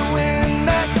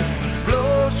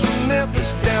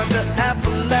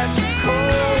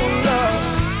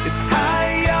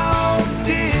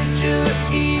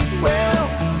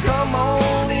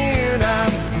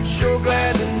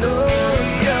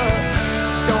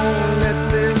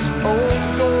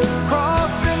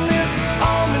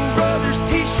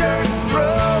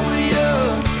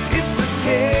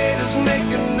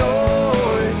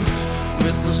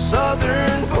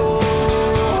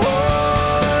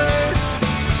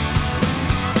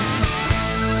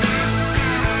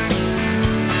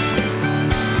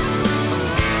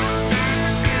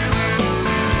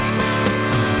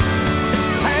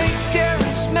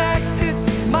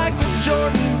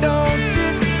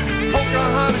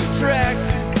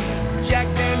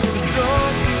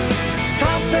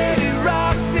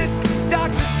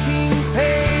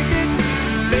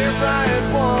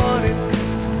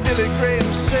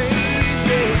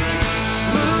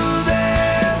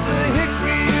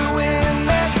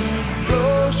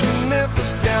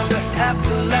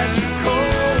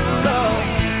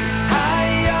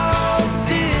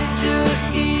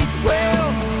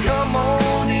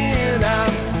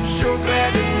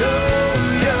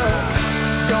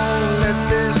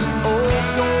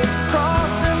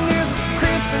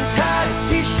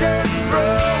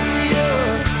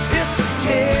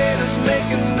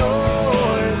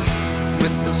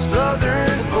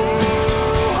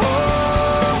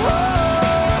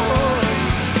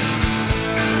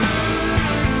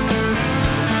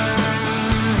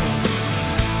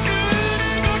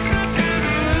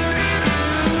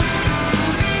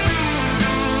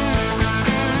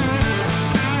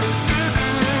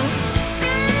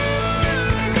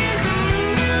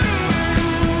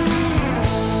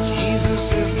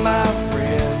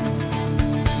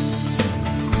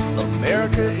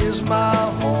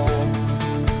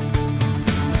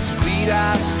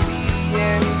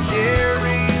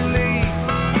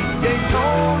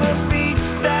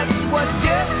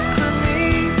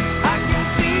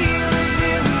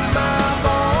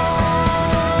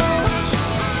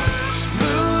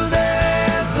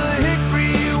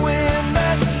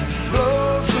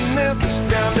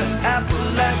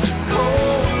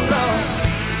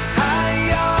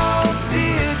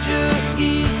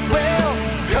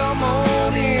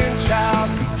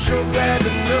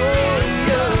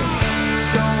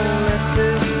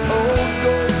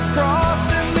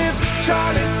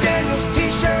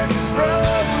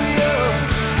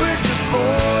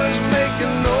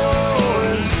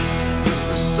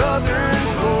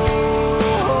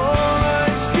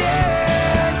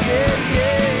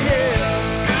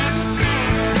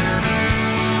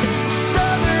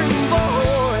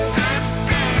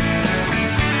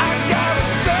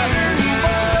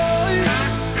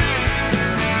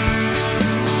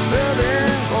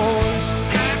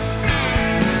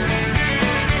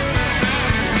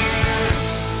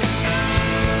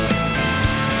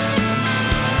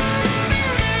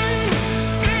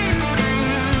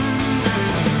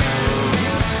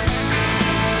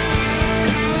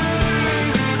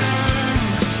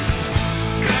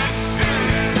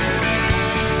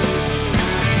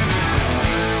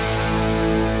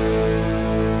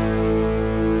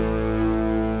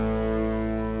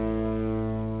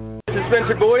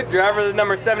Spencer Boyd, driver of the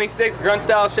number 76 Grunt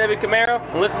Style Chevy Camaro,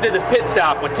 and listen to the Pit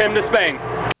Stop with Tim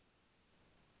Disspain.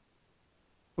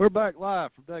 We're back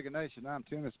live from Dega Nation. I'm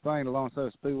Tim Disspain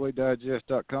alongside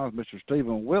SpeedwayDigest.com's Mr.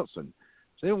 Stephen Wilson.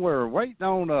 See, we're waiting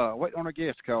on a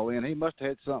guest to call in. He must have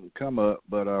had something come up,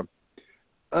 but we're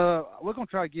going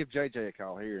to try to give JJ a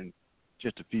call here in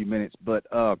just a few minutes. But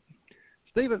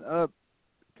Stephen,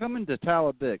 coming to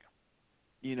Talladega,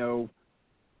 the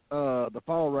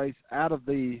fall race out of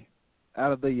the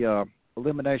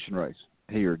elimination race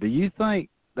here, do you think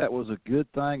that was a good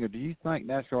thing, or do you think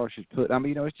NASCAR should put? I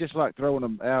mean, it's just like throwing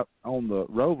them out on the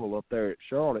Roval up there at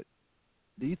Charlotte.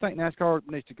 Do you think NASCAR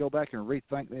needs to go back and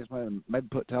rethink this, and maybe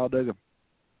put Talladega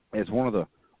as one of the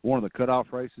cutoff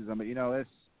races? I mean,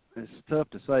 it's tough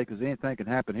to say because anything can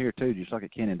happen here too, just like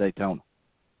it can in Daytona.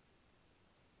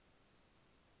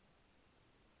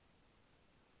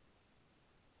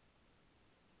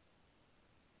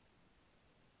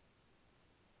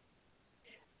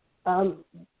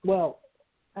 Well,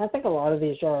 I think a lot of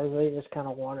these drivers really just kind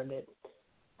of wanted it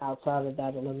outside of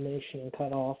that elimination and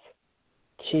cutoff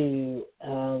to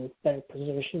better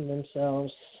position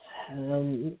themselves.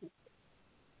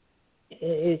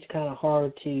 It's kind of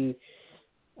hard to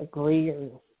agree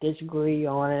or disagree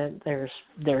on it.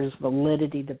 There's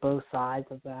validity to both sides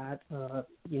of that.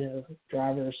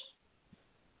 Drivers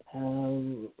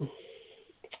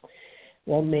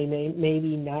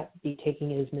maybe not be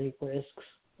taking as many risks,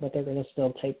 but they're going to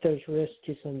still take those risks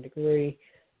to some degree.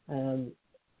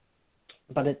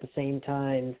 But at the same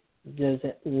time, does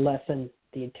it lessen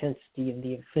the intensity of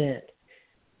the event?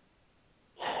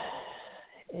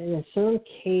 And in some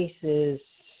cases,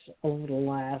 over the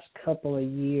last couple of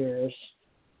years,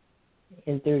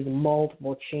 and there's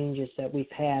multiple changes that we've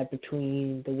had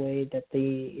between the way that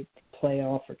the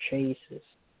playoff or chase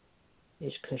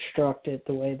is constructed,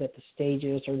 the way that the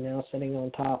stages are now sitting on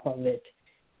top of it.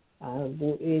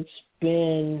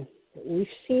 We've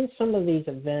seen some of these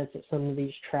events at some of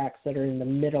these tracks that are in the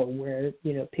middle where,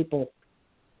 people,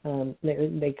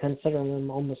 they consider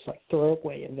them almost like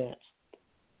throwaway events.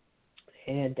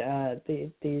 And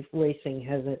the racing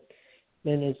hasn't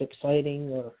been as exciting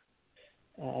or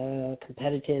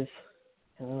competitive,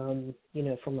 from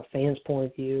a fan's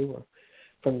point of view or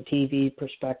from a TV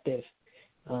perspective.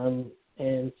 And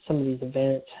some of these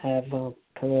events have kind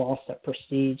of lost that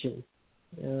prestige, and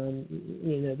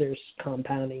there's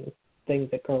compounding things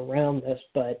that go around this,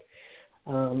 but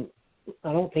I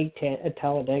don't think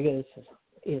Talladega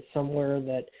is somewhere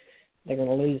that they're going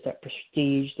to lose that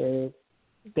prestige. They're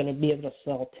going to be able to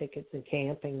sell tickets and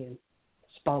camping and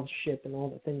sponsorship and all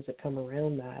the things that come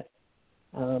around that.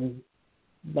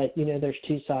 But, there's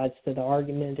two sides to the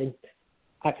argument, and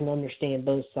I can understand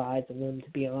both sides of them, to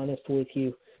be honest with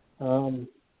you.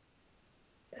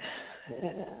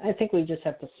 I think we just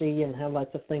have to see and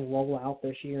let the thing roll out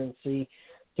this year and see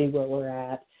where we're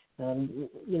at. A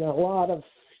lot of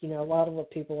what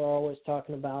people are always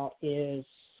talking about is,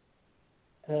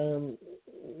 they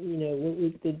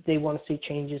want to see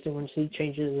changes. They want to see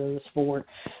changes in the sport,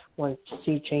 want to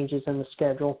see changes in the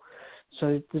schedule.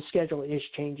 So the schedule is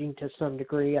changing to some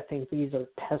degree. I think these are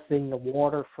testing the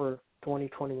water for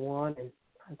 2021, and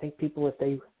I think people, if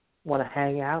they want to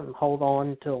hang out and hold on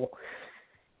until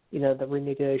the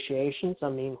renegotiations, I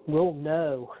mean, we'll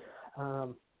know, by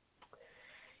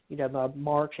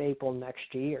March, April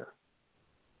next year,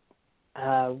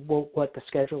 what the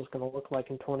schedule is going to look like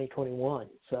in 2021.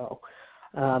 So,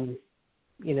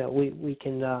 we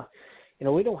can,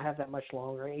 we don't have that much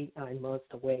longer, 8-9 months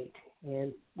to wait,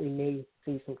 and we may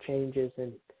see some changes,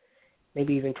 and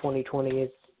maybe even 2020 is,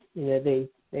 they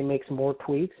make some more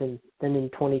tweaks, and then in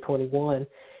 2021,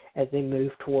 as they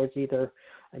move towards either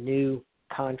a new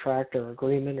contract or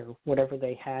agreement or whatever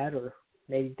they had, or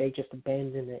maybe they just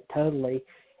abandon it totally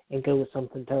and go with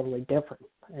something totally different.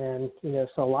 And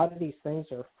so a lot of these things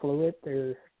are fluid.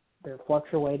 They're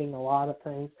fluctuating, a lot of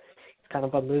things. It's kind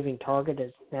of a moving target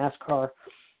as NASCAR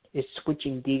is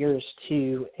switching gears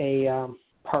to a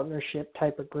partnership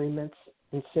type agreements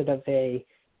instead of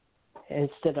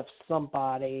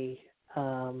somebody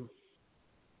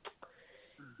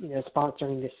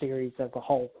sponsoring the series as a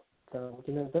whole. So,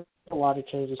 there's a lot of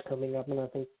changes coming up, and I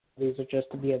think these are just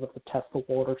to be able to test the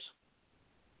waters.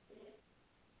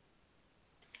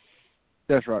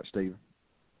 That's right, Steve.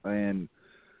 And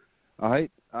I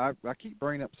keep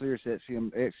bringing up Sirius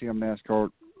XM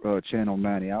NASCAR Channel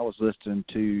 90. I was listening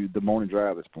to the morning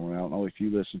drive this morning. I don't know if you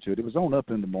listened to it. It was on up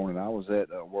in the morning. I was at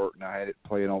work, and I had it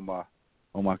playing on my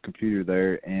computer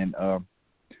there. And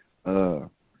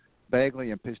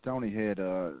Bagley and Pistone had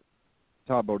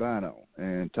Todd Bodine on,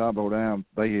 and Todd Bodine,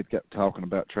 they had got talking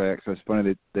about tracks. It's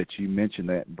funny that you mentioned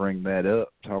that and bring that up,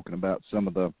 talking about some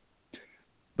of the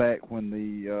back when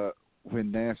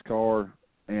when NASCAR,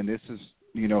 and this is,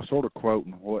 you know, sort of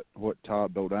quoting what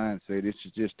Todd Bodine said. This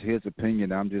is just his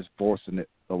opinion. I'm just forcing it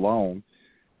along.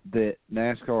 That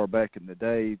NASCAR back in the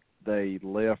day, they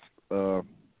left your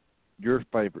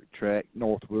favorite track,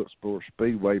 North Wilkesboro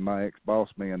Speedway, my ex-boss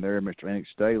man there, Mr. Andy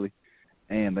Staley,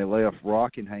 and they left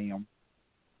Rockingham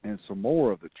and some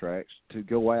more of the tracks to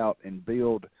go out and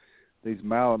build these 1.5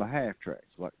 mile tracks,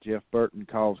 like Jeff Burton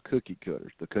calls cookie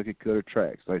cutters, the cookie cutter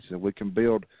tracks. They said we can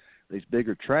build these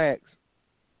bigger tracks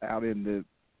out in the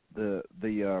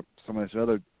some of this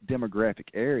other demographic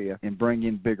area and bring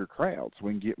in bigger crowds.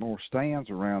 We can get more stands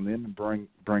around them and bring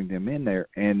them in there.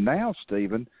 And now,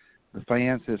 Stephen, the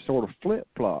fans have sort of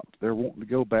flip-flopped. They're wanting to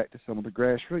go back to some of the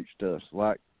grassroots stuff,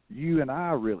 like you and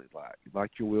I really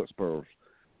like your Wilkesboros,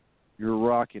 your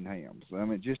Rockinghams. I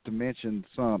mean, just to mention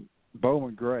some,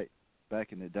 Bowman Gray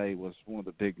back in the day was one of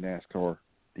the big NASCAR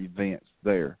events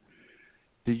there.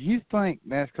 Do you think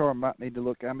NASCAR might need to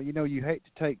look, I mean, you know, you hate to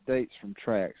take dates from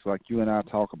tracks like you and I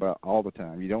talk about all the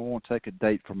time. You don't want to take a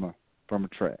date from a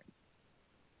track.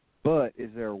 But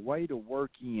is there a way to work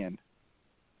in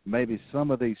maybe some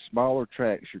of these smaller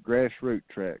tracks, your grassroots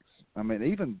tracks? I mean,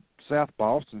 even South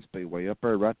Boston Speedway up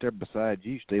there, right there beside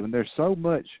you, Stephen, there's so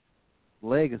much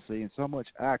legacy and so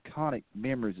much iconic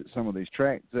memories at some of these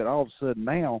tracks that all of a sudden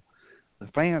now the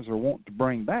fans are wanting to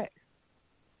bring back.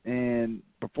 And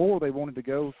before they wanted to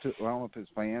go to, I don't know if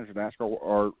it's fans or NASCAR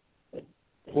or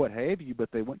what have you, but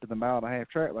they went to the 1.5 mile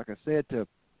track, like I said, to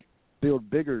build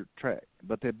bigger track.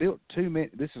 But they built too many.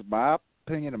 This is my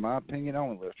opinion and my opinion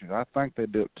only, listeners. I think they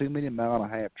built too many 1.5 mile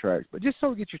tracks. But just so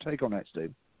we get your take on that,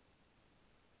 Steve.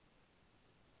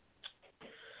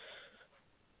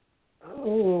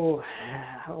 Oh,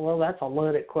 well, that's a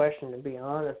loaded question, to be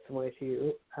honest with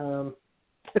you. My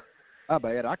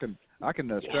bad. I can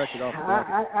scratch it off.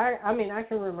 I mean, I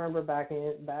can remember back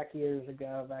years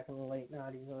ago, back in the late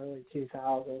 90s, early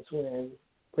 2000s, when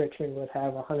Richmond would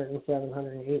have 107,000,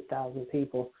 108,000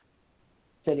 people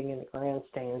sitting in the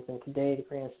grandstands, and today the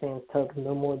grandstands total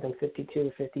no more than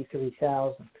 52,000 to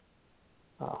 53,000.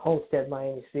 Homestead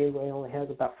Miami Speedway only has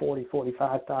about 40,000,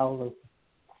 45,000.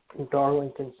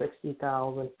 Darlington,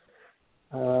 60,000.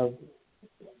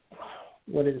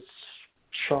 What is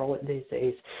Charlotte these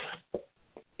days?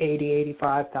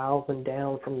 85,000,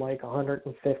 down from like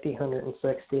 150,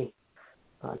 160.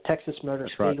 Texas Motor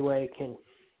Speedway can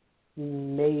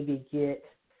maybe get,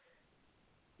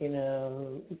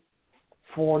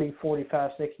 40,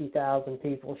 45, 60,000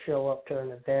 people show up to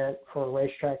an event for a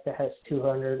racetrack that has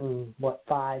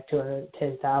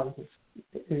 210,000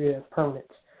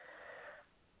 permits.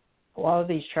 A lot of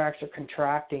these tracks are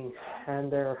contracting,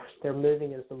 and they're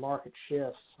moving as the market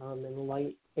shifts. In the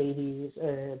late 80s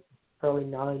and early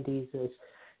 90s, as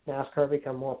NASCAR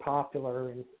become more popular,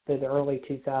 and through the early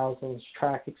 2000s,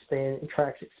 tracks expanded,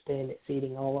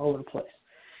 seating all over the place,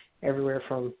 everywhere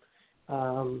from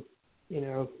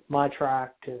my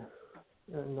track to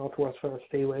Northwest First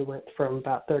Speedway went from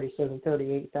about 37,000,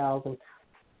 38,000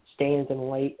 stands in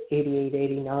late 88,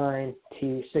 89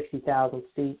 to 60,000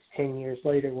 seats 10 years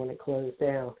later when it closed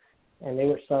down, and they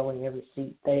were selling every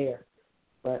seat there.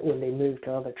 But when they moved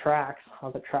to other tracks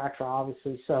are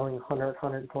obviously selling 100,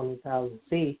 120,000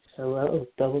 seats, so that was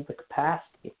double the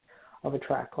capacity of a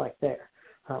track like there.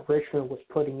 Richmond was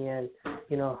putting in,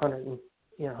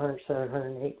 107,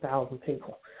 108,000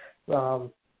 people.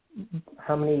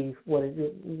 How many? What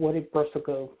did Bristol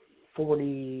go?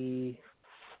 40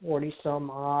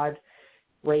 some odd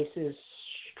races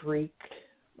streaked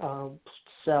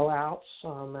sellouts,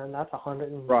 and that's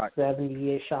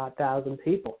 170-ish odd thousand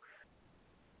people.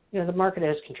 The market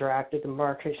has contracted.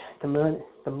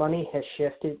 The money has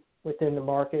shifted within the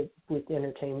market with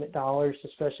entertainment dollars,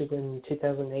 especially in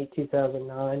 2008,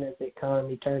 2009, as the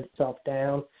economy turned itself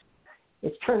down.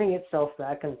 It's turning itself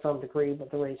back in some degree, but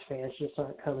the race fans just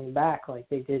aren't coming back like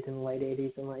they did in the late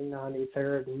 80s and late 90s.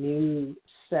 There are new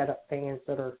set of fans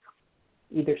that are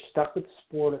either stuck with the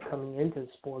sport or coming into the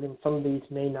sport, and some of these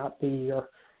may not be your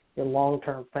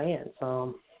long-term fans.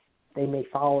 They may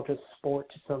follow the sport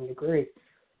to some degree.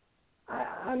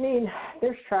 I mean,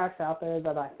 there's tracks out there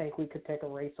that I think we could take a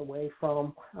race away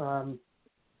from. I'm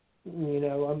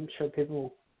sure people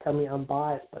will tell me I'm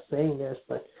biased by saying this,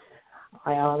 but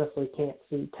I honestly can't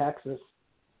see Texas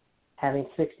having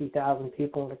 60,000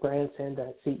 people in a grandstand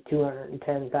that seat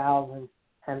 210,000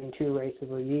 having 2 races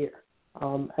a year.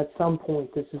 At some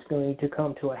point, this is going to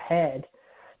come to a head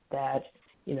that,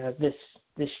 this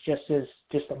just is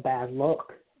just a bad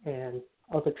look. And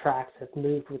other tracks have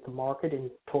moved with the market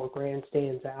and tore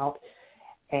grandstands out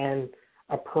and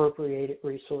appropriated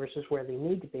resources where they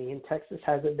need to be. And Texas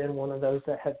hasn't been one of those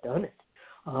that have done it.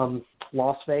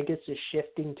 Las Vegas is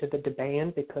shifting to the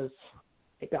Disspain because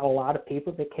they got a lot of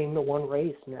people that came to one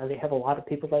race. Now they have a lot of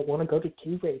people that want to go to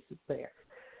two races there.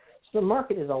 So the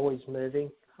market is always moving.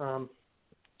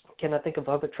 Can I think of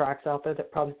other tracks out there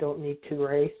that probably don't need two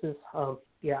races?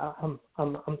 Yeah, I'm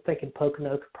thinking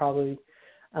Pocono could probably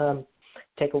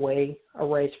take away a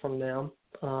race from them.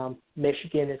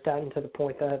 Michigan has gotten to the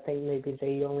point that I think maybe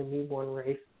they only need one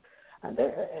race.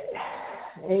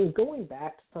 And going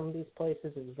back to some of these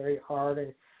places is very hard, and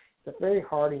it's a very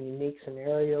hard and unique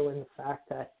scenario in the fact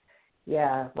that,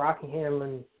 yeah, Rockingham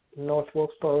and North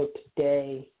Wilkesboro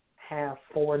today have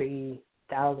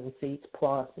 40,000 seats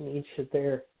plus in each of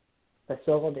their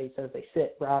facilities as they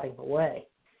sit rotting away.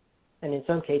 And in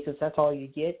some cases, that's all you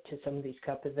get to some of these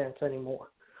cup events anymore.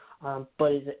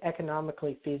 But is it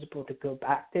economically feasible to go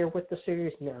back there with the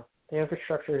series? No. The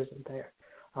infrastructure isn't there.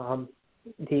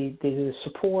 The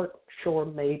support, sure,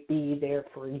 may be there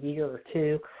for a year or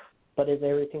two, but as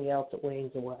everything else, it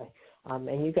wanes away.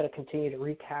 And you've got to continue to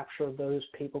recapture those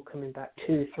people coming back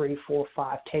 2, 3, 4,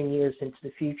 5, 10 years into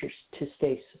the future to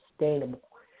stay sustainable.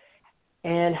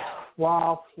 And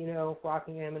while,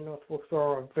 Rockingham and North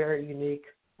Wilkesboro are very unique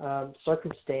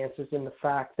circumstances in the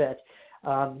fact that,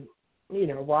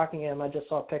 Rockingham I just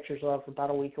saw pictures of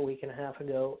about a week and a half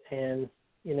ago, and,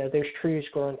 there's trees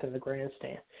growing through the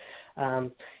grandstand.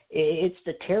 It's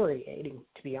deteriorating,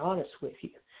 to be honest with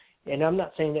you. And I'm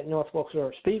not saying that North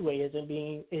Wilkesboro Speedway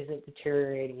isn't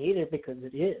deteriorating either, because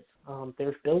it is.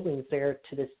 There's buildings there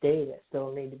to this day that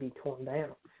still need to be torn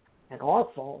down and are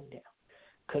falling down.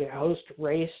 Could it host a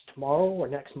race tomorrow or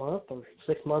next month or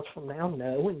 6 months from now?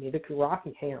 No, and neither could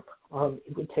Rockingham.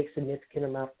 It would take a significant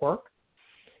amount of work.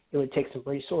 It would take some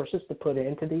resources to put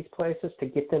into these places to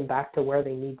get them back to where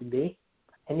they need to be.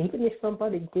 And even if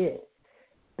somebody did,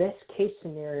 best case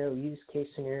scenario, use case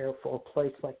scenario for a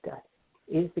place like that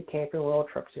is the Camping World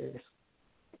Truck Series.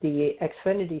 The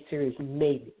Xfinity Series,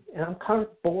 maybe. And I'm kind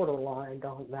of borderline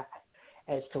on that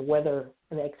as to whether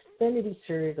an Xfinity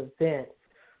Series event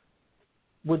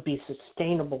would be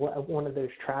sustainable at one of those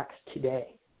tracks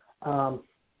today.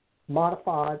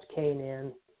 Modifieds came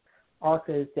in.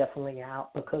 ARCA is definitely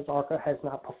out because ARCA has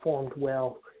not performed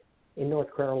well in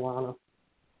North Carolina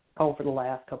over the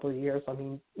last couple of years. I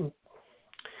mean,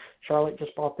 Charlotte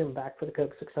just brought them back for the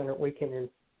Coke 600 weekend, and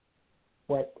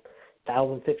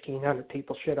 1,000, 1,500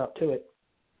 people showed up to it.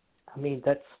 I mean,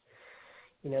 that's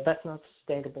not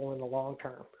sustainable in the long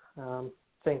term.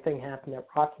 Same thing happened at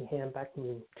Rockingham back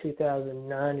in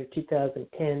 2009 or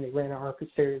 2010. They ran an ARCA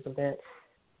Series event.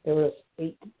 There was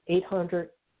 800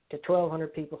 to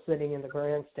 1,200 people sitting in the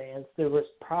grandstands. There was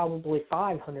probably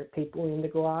 500 people in the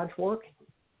garage working.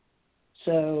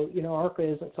 So, ARCA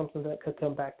isn't something that could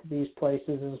come back to these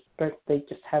places. They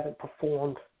just haven't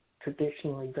performed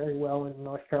traditionally very well in the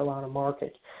North Carolina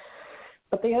market.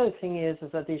 But the other thing is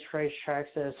that these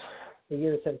racetracks, as the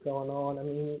years have gone on, I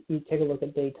mean, you take a look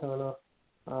at Daytona.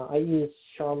 I use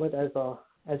Charlotte as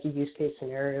a use case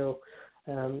scenario.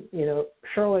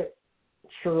 Charlotte,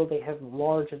 sure, they have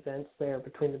large events there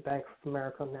between the Bank of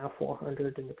America Now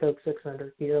 400 and the Coke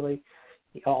 600 yearly,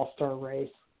 the All-Star Race,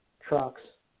 trucks,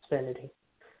 Xfinity,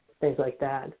 things like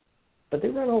that. But they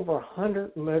run over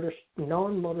 100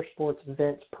 non-motorsports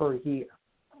events per year.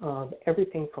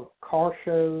 Everything from car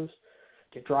shows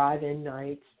to drive-in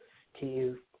nights to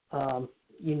you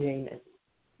name it.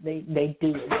 They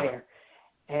do it there.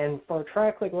 And for a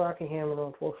track like Rockingham and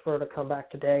North Wilkesboro to come back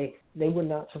today, they would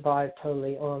not survive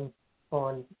totally on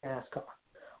NASCAR.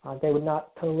 They would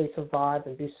not totally survive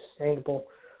and be sustainable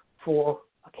for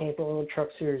a Camping World Truck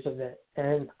Series event.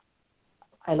 And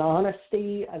in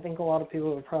honesty, I think a lot of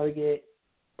people would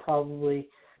probably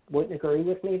wouldn't agree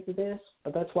with me for this,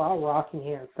 but that's why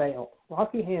Rockingham failed.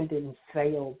 Rockingham didn't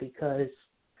fail because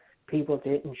people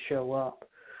didn't show up.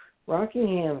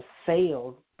 Rockingham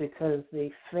failed because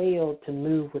they failed to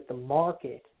move with the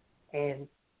market and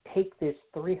take this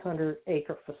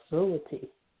 300-acre facility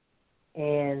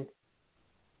and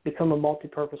become a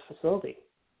multi-purpose facility.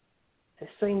 The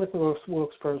same with North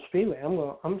Wilkesboro Speedway.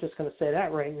 I'm just going to say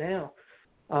that right now.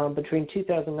 Between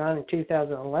 2009 and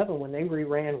 2011, when they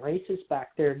reran races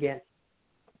back there again,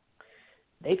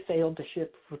 they failed to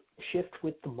shift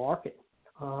with the market.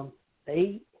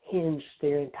 They hinged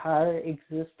their entire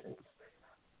existence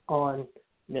on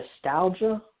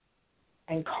nostalgia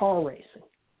and car racing.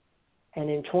 And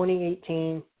in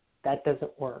 2018, that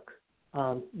doesn't work.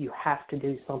 You have to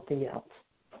do something else.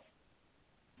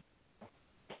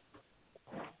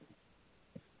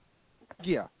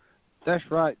 Yeah. That's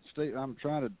right, Steve. I'm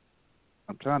trying to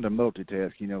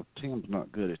multitask. You know, Tim's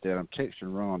not good at that. I'm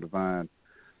texting Ron Devine.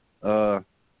 I'm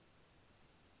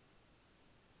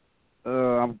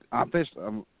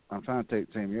trying to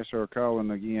take Tim. Yes, sir.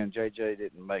 Calling again. JJ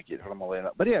didn't make it. I'm gonna let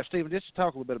up. But yeah, Stephen, just to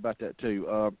talk a little bit about that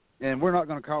too. And we're not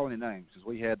going to call any names, because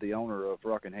we had the owner of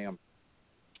Rockingham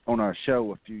on our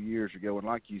show a few years ago, and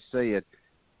like you said,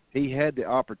 he had the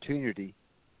opportunity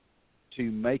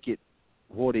to make it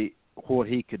what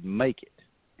he could make it,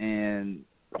 and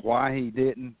why he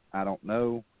didn't, I don't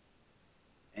know.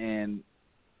 And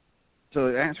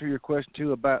so to answer your question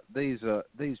too about these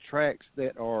tracks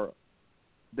that are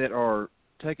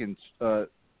taking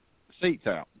seats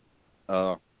out.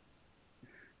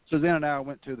 Suzanne and I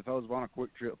went to the Fellowsville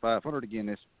Quick Trip 500 again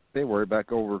this February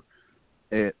back over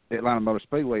at Atlanta Motor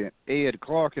Speedway, and Ed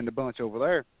Clark and the bunch over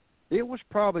there. It was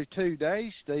probably 2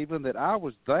 days, Stephen, that I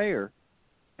was there,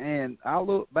 and I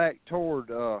looked back toward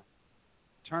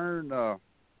turn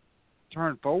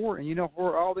 4, and you know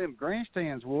where all them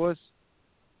grandstands was?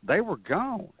 They were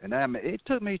gone, and I mean, it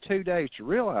took me 2 days to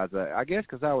realize that. I guess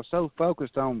because I was so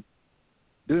focused on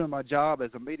doing my job as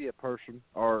a media person,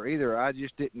 or either I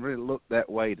just didn't really look that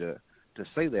way to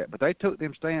see that. But they took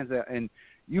them stands out, and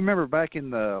you remember back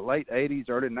in the late 80s,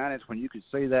 early 90s, when you could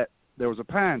see that there was a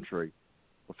pine tree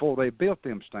before they built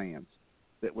them stands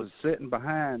that was sitting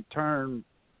behind turn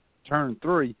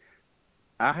 3.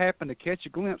 I happened to catch a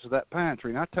glimpse of that pine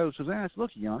tree, and I told Suzanne, I said,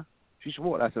 "Look, Yana." She said,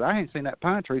 "What?" I said, "I ain't seen that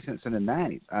pine tree since in the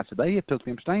 90s. I said, "They had took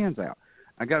them stands out."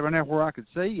 I got right there where I could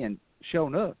see, and sure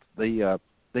enough, the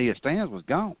stands was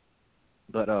gone.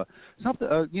 But something,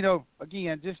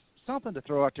 again, just something to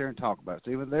throw out there and talk about,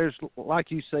 Stephen. There's,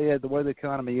 like you said, the way the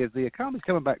economy's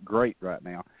coming back great right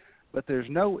now, but there's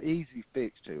no easy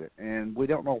fix to it, and we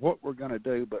don't know what we're going to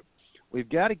do, but we've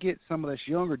got to get some of this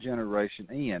younger generation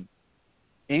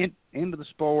into the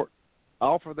sport,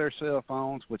 off of their cell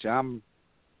phones, which I'm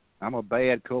a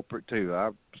bad culprit too.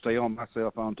 I stay on my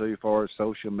cell phone too, as far as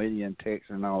social media and text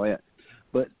and all that.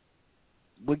 But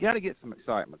we got to get some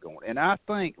excitement going. And I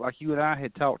think, like you and I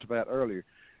had talked about earlier,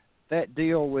 that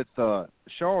deal with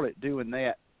Charlotte doing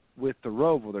that with the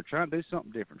Roval, they're trying to do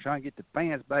something different, trying to get the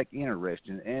fans back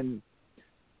interested. And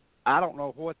I don't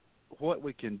know what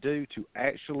we can do to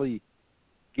actually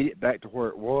get it back to where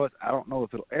it was. I don't know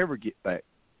if it'll ever get back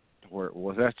to where it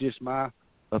was. That's just my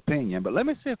opinion. But let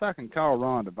me see if I can call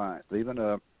Ron Devine,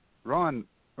 Stephen. Ron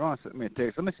sent me a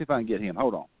text. Let me see if I can get him.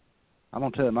 Hold on. I'm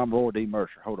going to tell him I'm Roy D.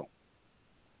 Mercer. Hold on.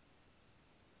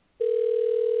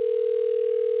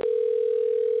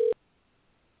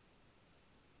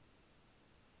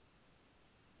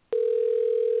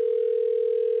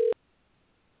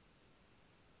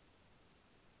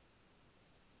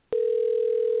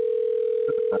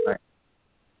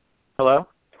 Hello?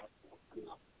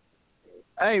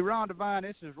 Hey, Ron Devine,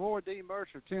 this is Roy D.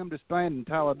 Mercer, Tim Disspain in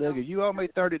Talladega. You owe me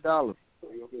 $30.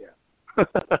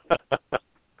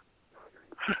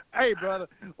 Hey, brother,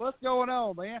 what's going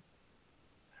on, man?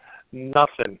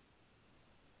 Nothing.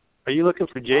 Are you looking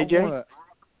for JJ?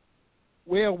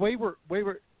 Well, we were.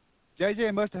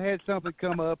 JJ must have had something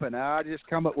come up, and I just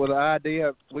come up with an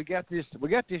idea. We got this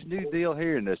new deal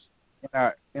here in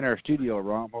our studio,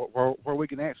 Ron, where we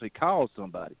can actually call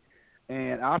somebody.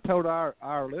 And I told our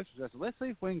listeners, I said, let's see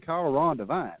if we can call Ron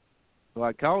Devine. So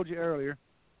I called you earlier.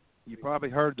 You probably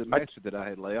heard the message that I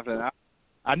had left, and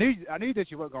I knew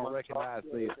that you weren't going to recognize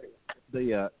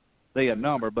the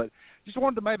number, but just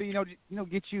wanted to maybe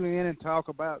get you in and talk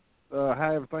about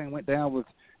how everything went down with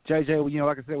JJ.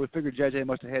 Like I said, we figured JJ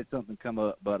must have had something come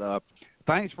up, but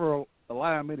thanks for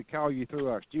allowing me to call you through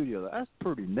our studio. That's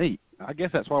pretty neat. I guess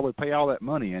that's why we pay all that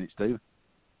money in it, Steve.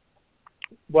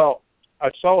 Well, I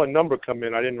saw a number come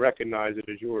in. I didn't recognize it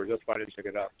as yours. That's why I didn't pick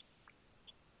it up.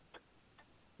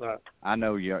 I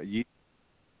know you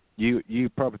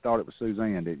probably thought it was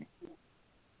Suzanne, didn't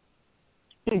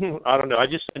you? I don't know. I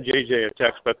just sent JJ a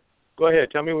text, but go ahead.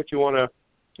 Tell me what you want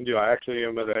to do. I actually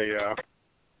am at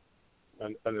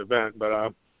an event,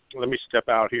 but let me step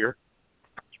out here.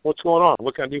 What's going on?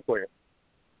 What can I do for you?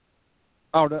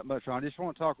 Oh, not much, Ron. I just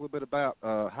want to talk a little bit about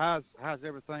how's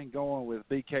everything going with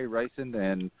BK Racing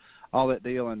and all that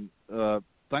deal. And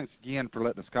thanks again for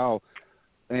letting us call.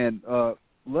 And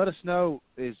let us know,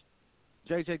 is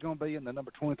JJ going to be in the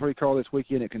number 23 car this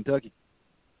weekend at Kentucky?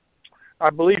 I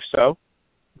believe so.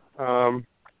 I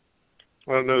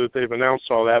don't know that they've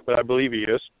announced all that, but I believe he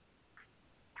is.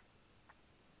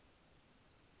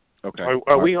 Okay.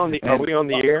 Are we on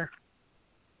the air?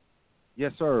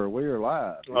 Yes, sir. We are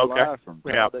live. We're okay. Live from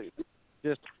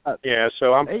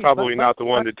so I'm probably not the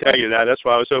one to tell you that. That's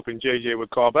why I was hoping JJ would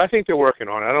call. But I think they're working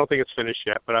on it. I don't think it's finished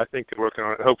yet, but I think they're working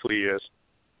on it. Hopefully he is.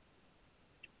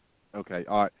 Okay,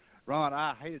 all right. Ron,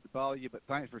 I hated to bother you, but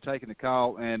thanks for taking the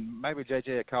call, and maybe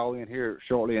JJ will call in here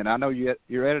shortly. And I know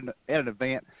you're at an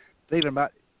event. Stephen,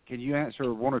 can you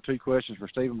answer one or two questions for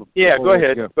Stephen? Yeah, go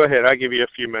ahead. Go ahead. I'll give you a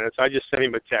few minutes. I just sent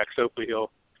him a text. Hopefully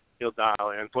he'll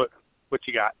dial in. What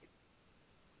you got?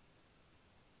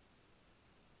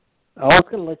 I was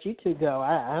going to let you two go.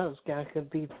 I was going to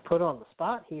be put on the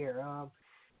spot here. I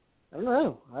don't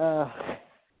know.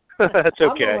 That's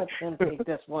okay. I'm going to let Tim take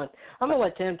this one. I'm going to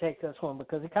let Tim take this one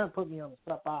because he kind of put me on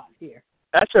the spot here.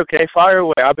 That's okay. Fire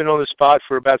away. I've been on the spot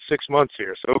for about 6 months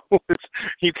here, so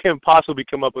you can't possibly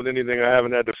come up with anything I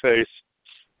haven't had to face.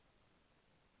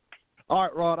 All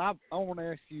right, Rod, I want to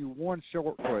ask you one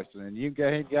short question, and you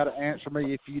got to answer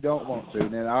me if you don't want to,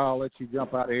 and then I'll let you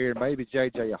jump out of here, and maybe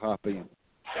JJ will hop in.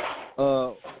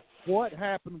 What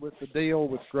happened with the deal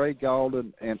with Grey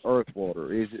Golden and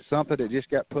Earthwater? Is it something that just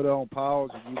got put on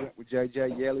pause and you went with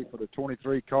JJ Yelly for the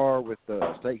 23 car with the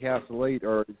Steakhouse Elite,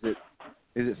 or is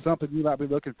it something you might be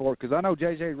looking for? Because I know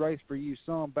JJ raced for you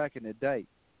some back in the day.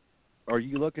 Are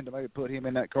you looking to maybe put him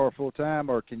in that car full time,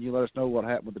 or can you let us know what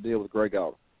happened with the deal with Grey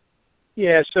Golden?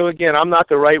 Yeah, so again, I'm not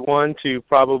the right one to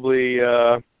probably,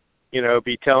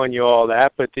 be telling you all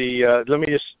that, but let me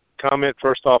just comment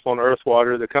first off on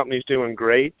Earthwater. The company's doing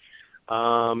great.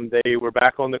 They were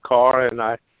back on the car, and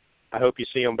I hope you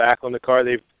see them back on the car.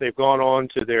 They've gone on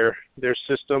to their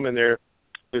system, and they're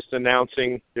just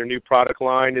announcing their new product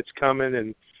line that's coming,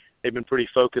 and they've been pretty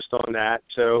focused on that.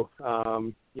 So,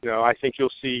 I think you'll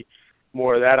see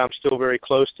more of that. I'm still very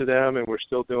close to them, and we're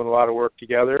still doing a lot of work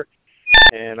together.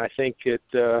 And I think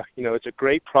it's a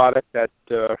great product that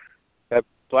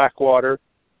Blackwater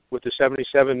with the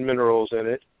 77 minerals in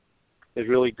it is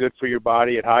really good for your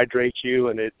body. It hydrates you,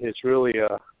 and it's really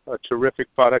a terrific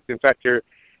product. In fact,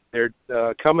 they're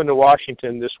coming to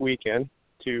Washington this weekend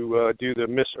to do the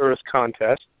Miss Earth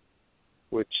contest,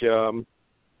 which they're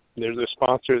the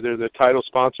sponsor. They're the title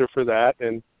sponsor for that,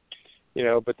 and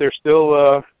but they're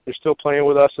still playing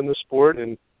with us in the sport,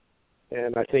 and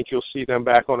I think you'll see them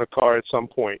back on a car at some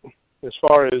point. As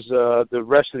far as the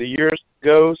rest of the year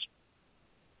goes,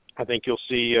 I think you'll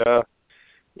see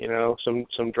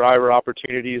some driver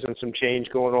opportunities and some change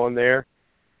going on there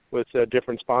with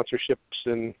different sponsorships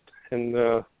and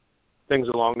things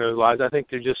along those lines. I think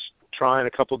they're just trying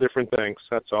a couple different things.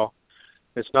 That's all.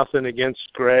 It's nothing against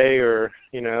Gray, or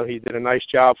he did a nice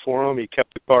job for him. He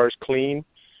kept the cars clean,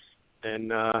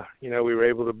 and we were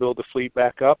able to build the fleet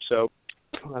back up. So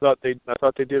I thought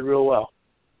they did real well.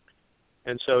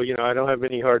 And so, I don't have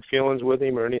any hard feelings with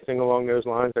him or anything along those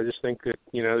lines. I just think that,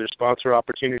 there's sponsor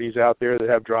opportunities out there that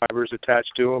have drivers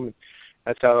attached to them. And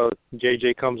that's how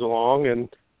JJ comes along, and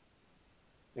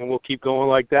we'll keep going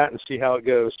like that and see how it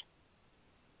goes.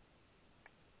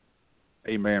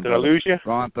 Amen. Did I lose you?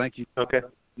 Ron, thank you. Okay.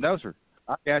 No, sir.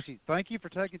 I got you. Thank you for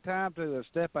taking time to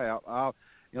step out.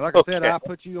 Like Okay. I said, I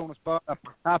put you on the spot.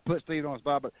 I put Steve on the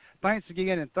spot. But thanks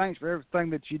again, and thanks for everything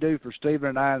that you do for Stephen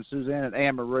and I and Suzanne and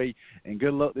Anne-Marie. And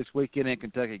good luck this weekend in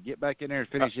Kentucky. Get back in there and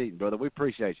finish eating, brother. We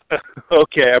appreciate you.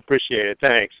 Okay, I appreciate it.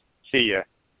 Thanks. See ya.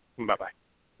 Bye-bye.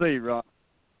 See you, Ron.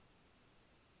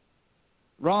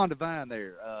 Ron Devine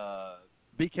there,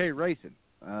 BK Racing.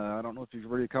 I don't know if you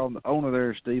really call him the owner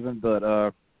there, Stephen,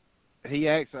 but he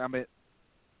actually,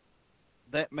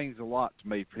 that means a lot to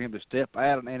me for him to step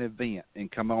out of an event and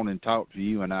come on and talk to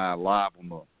you and I live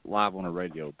on the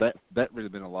radio. That really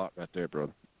been a lot right there,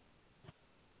 brother.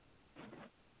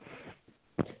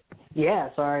 Yeah,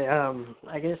 sorry.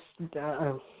 I guess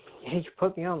you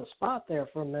put me on the spot there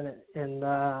for a minute, and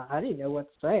I didn't know what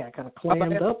to say. I kind of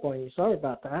clammed up on you. Sorry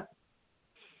about that.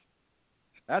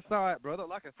 That's all right, brother.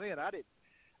 Like I said,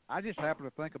 I just happened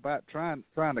to think about trying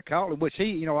to call him, which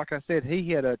he, like I said,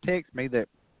 he had texted me that,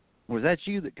 was that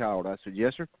you that called? I said,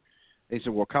 yes, sir. He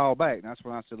said, well, call back. And that's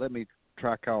when I said, let me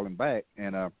try calling back.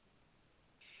 And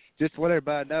just to let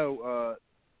everybody know,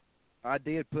 I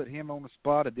did put him on the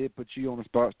spot. I did put you on the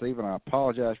spot, Stephen. I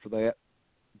apologize for that.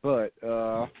 But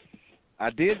I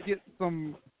did get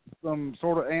some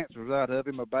sort of answers out of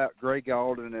him about Grey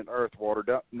Golden and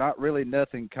Earthwater. Not really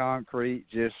nothing concrete,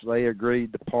 just they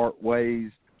agreed to part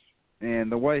ways.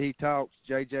 And the way he talks,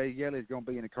 J.J. Yelly's going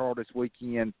to be in the car this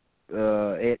weekend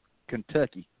at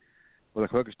Kentucky with a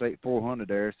Hooker State 400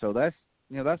 there. So that's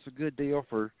a good deal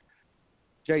for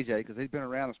JJ because he's been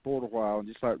around the sport a while. And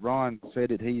just like Ron said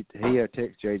it, he had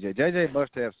text JJ. JJ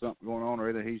must have something going on, or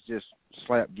either he's just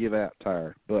give out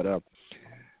tired. But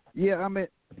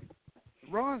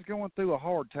Ron's going through a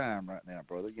hard time right now,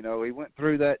 brother. He went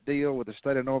through that deal with the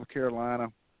state of North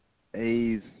Carolina.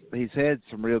 He's had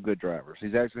some real good drivers.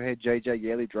 He's actually had J.J.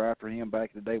 Yelly drive for him back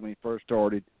in the day when he first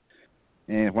started.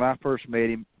 And when I first met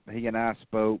him, he and I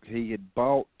spoke. He had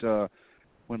bought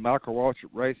when Michael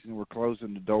Waltrip Racing were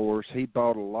closing the doors. He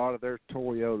bought a lot of their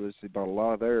Toyotas. He bought a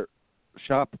lot of their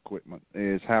shop equipment.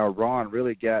 Is how Ron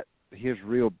really got his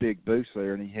real big boost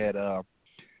there, and he had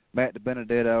Matt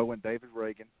DiBenedetto and David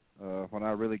Reagan. When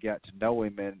I really got to know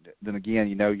him, and then again,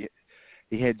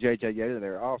 he had J.J. Yater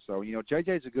there also.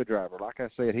 J.J.'s a good driver. Like I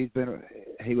said, he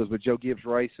was with Joe Gibbs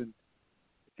Racing,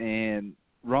 and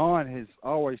Ron has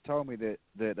always told me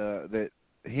that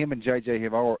him and J.J.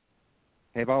 have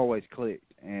always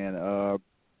clicked, and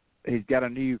he's got a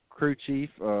new crew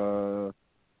chief,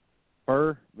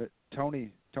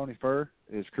 Tony Furr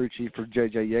is crew chief for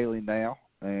J.J. Yaley now,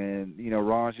 and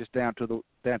Ron's just down to the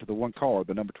one car,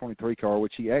 the number 23 car,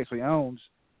 which he actually owns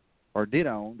or did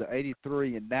own, the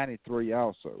 83 and 93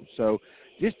 also. So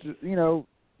just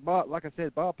Bob, like I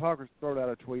said, Bob Parker threw out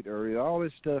a tweet earlier. All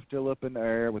this stuff still up in the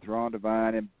air with Ron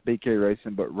Devine and BK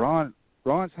Racing, but Ron's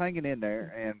hanging in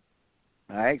there, and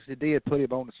I actually did put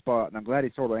him on the spot, and I'm glad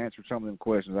he sort of answered some of them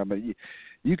questions. I mean,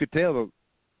 you could tell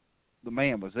the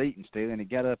man was eating still, and he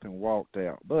got up and walked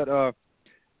out. But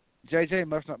JJ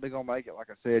must not be going to make it.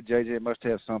 Like I said, JJ must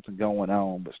have something going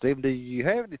on. But, Stephen, do you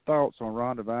have any thoughts on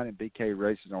Ron Devine and BK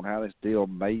Racing on how this deal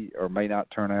may or may not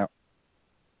turn out?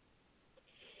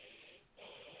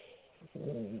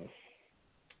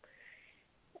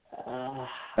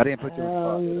 I didn't put you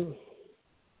on the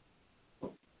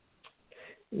spot.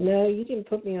 No, you didn't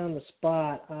put me on the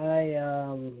spot.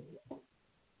 I'm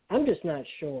just not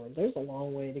sure. There's a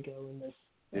long way to go in this.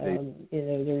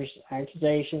 There's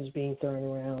accusations being thrown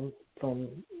around from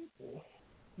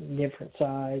different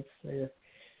sides. It's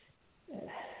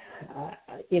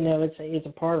a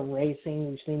part of racing.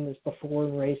 We've seen this before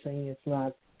in racing. It's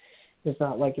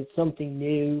not like it's something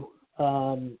new.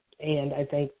 And I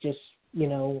think just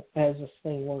as this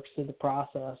thing works through the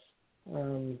process,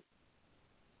 we'll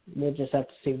just have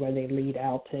to see where they lead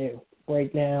out to.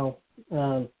 Right now,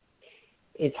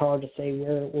 it's hard to say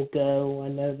where it will go. I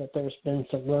know that there's been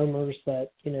some rumors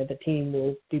that, the team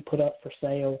will be put up for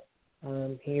sale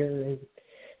here in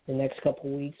the next couple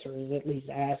of weeks, or is at least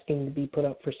asking to be put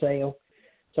up for sale.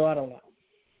 So I don't know.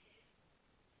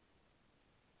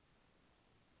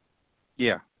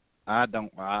 Yeah, I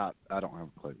don't have a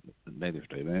clue. Neither,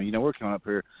 Steve. We're coming up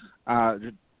here.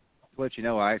 Just to let you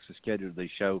know, I actually scheduled the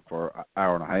show for an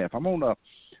hour and a half. I'm going to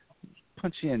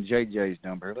punch in JJ's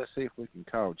number. Let's see if we can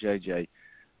call JJ.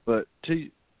 But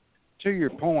to your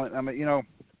point, I mean,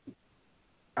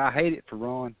 I hate it for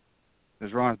Ron,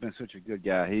 because Ron's been such a good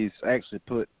guy. He's actually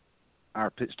put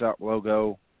our pit stop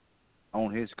logo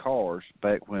on his cars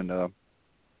back when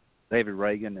David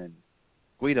Reagan and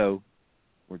Guido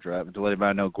were driving, to let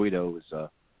everybody know Guido was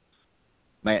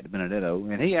Matt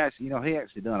DiBenedetto, and he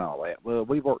actually done all that. Well,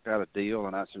 we worked out a deal,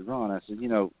 and I said, Ron,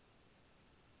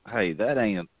 hey, that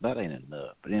ain't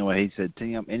enough. But anyway, he said,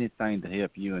 Tim, anything to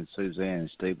help you and Suzanne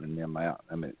and Stephen and them out.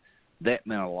 I mean, that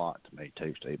meant a lot to me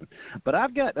too, Stephen. But I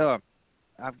got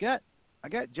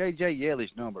JJ Yelly's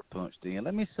number punched in.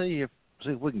 Let me see if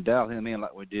we can dial him in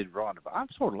like we did Ron. I'm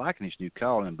sort of liking this new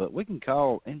calling, but we can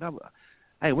call anybody.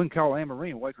 Hey, we can call Anne Marie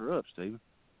and wake her up, Stephen.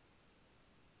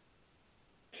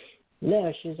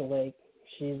 No, she's awake.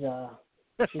 She's in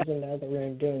the other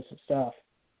room doing some stuff.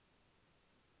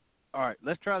 All right,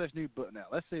 let's try this new button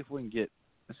out. Let's see if we can get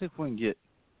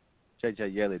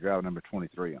JJ Yelly, driver number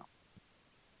 23, on.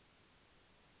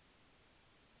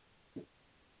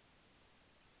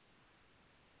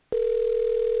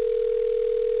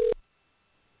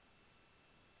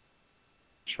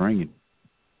 It's ringing.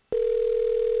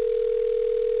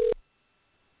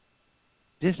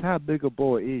 Just how big a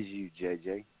boy is you,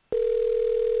 JJ?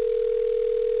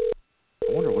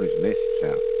 I wonder what his message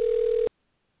sounds.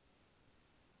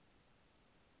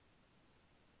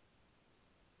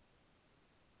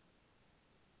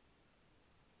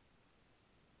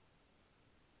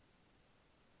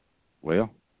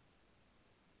 Well,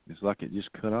 it's like it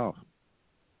just cut off.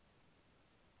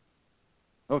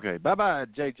 Okay, bye-bye,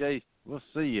 JJ. We'll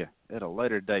see you at a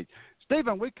later date.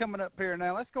 Stephen, we're coming up here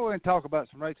now. Let's go ahead and talk about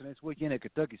some racing this weekend at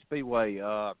Kentucky Speedway.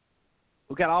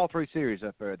 We've got all three series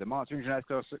up there. The Monster Energy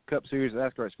NASCAR Cup Series, the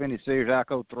NASCAR Xfinity Series,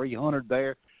 ICO 300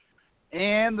 there,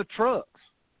 and the trucks.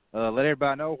 Let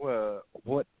everybody know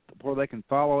where they can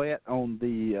follow it on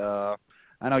the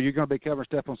I know you're going to be covering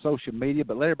stuff on social media,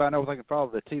 but let everybody know where they can follow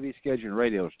the TV schedule and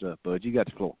radio stuff, Bud. You got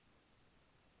the floor.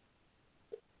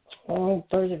 On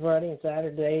Thursday, Friday, and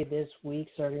Saturday this week,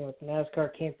 starting with the NASCAR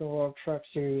Camping World Truck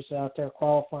Series out there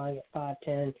qualifying at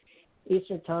 5:10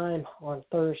 Eastern Time on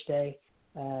Thursday,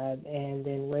 and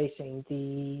then racing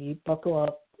the Buckle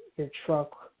Up Your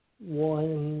Truck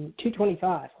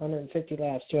 225, 150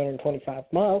 laps,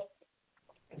 225 miles.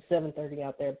 7:30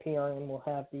 out there. PRN will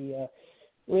have the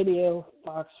radio.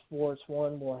 Fox Sports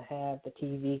 1 will have the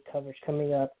TV coverage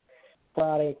coming up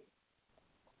Friday.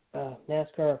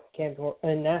 NASCAR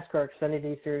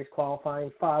Xfinity Series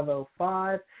qualifying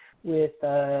 5:05 with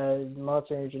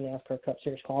Monster Energy NASCAR Cup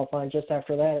Series qualifying just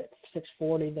after that at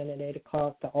 6:40. Then at 8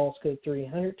 o'clock, the All-Scope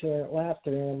 300, 200 laps,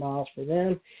 300 miles for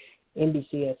them.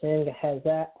 NBCSN has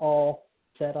that all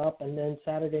set up. And then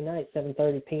Saturday night,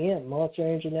 7:30 p.m., Monster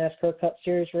Energy NASCAR Cup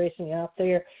Series racing out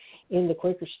there in the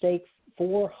Quaker Stake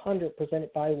 400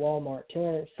 presented by Walmart.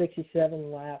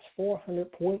 267 laps,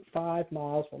 400.5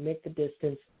 miles will make the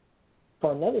distance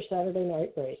for another Saturday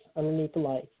night race underneath the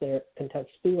lights there at Kentucky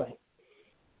Speedway.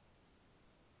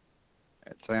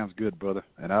 That sounds good, brother.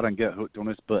 And I done get hooked on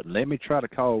this button. Let me try to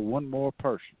call one more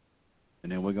person,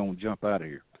 and then we're going to jump out of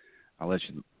here. I'll let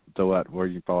you throw out where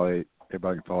you can follow.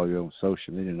 Everybody can follow you on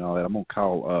social media and all that. I'm going to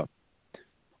call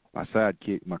my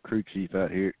sidekick, my crew chief out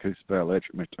here at Coosa Valley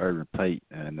Electric, Mr. Irvin Pate,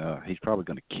 and he's probably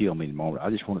going to kill me in a moment. I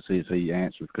just want to see if he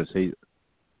answers because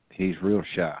he's real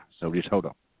shy. So just hold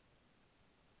on.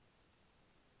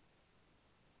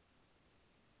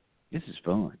 This is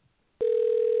fun.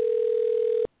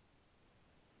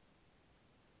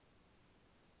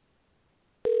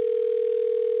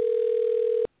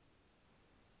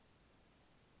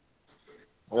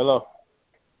 Hello.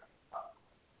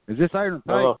 Is this Aaron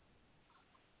Pate? Hello.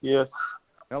 Yes.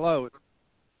 Hello.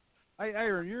 Hey,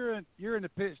 Aaron, you're in the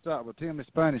pit stop with Tim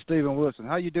Disspain and Stephen Wilson.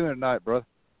 How you doing tonight, brother?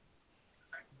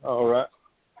 All right.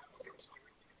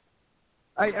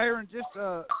 Hey, Aaron,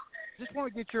 just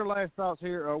want to get your last thoughts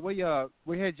here. We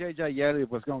had J.J. Yaley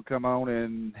was going to come on,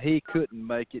 and he couldn't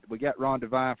make it. We got Ron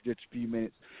Devine for just a few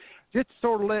minutes. Just to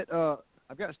sort of let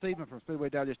I've got Stephen from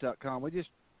SpeedwayDigest.com. We just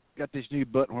got this new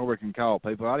button where we can call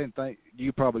people. I didn't think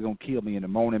you probably going to kill me in the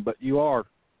morning, but you are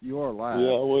live. Yeah,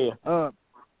 I will.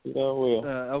 Yeah, I will.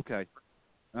 Okay.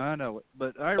 I know it.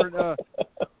 But, Aaron,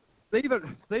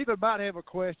 Stephen might have a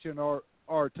question or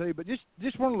two, but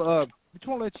just want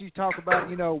to let you talk about,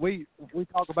 we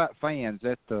talk about fans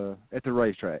at the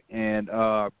racetrack and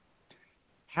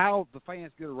how the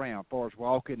fans get around as far as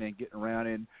walking and getting around.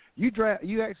 And you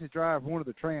actually drive one of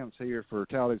the trams here for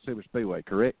Talladega Super Speedway,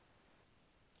 correct?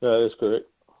 That is correct.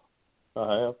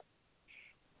 I have.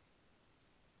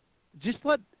 Just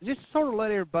sort of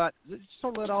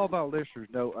let all of our listeners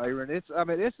know, Aaron. It's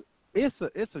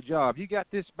a job. You got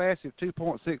this massive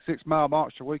 2.66 mile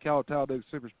monster we call Talladega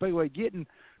Super Speedway, getting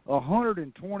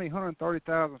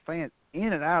 130,000 fans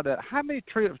in and out of that. How many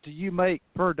trips do you make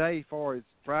per day for as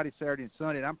Friday, Saturday, and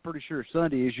Sunday? And I'm pretty sure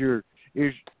Sunday is your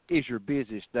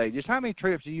busiest day. Just how many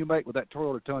trips do you make with that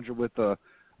Toyota Tundra with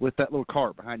that little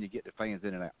cart behind you, get the fans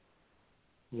in and out?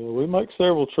 Yeah, we make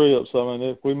several trips. I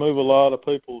mean, we move a lot of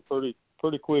people pretty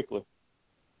quickly.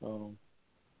 We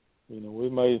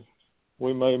may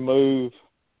move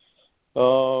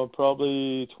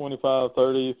probably 25,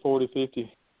 30, 40, 50.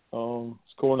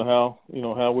 It's according to how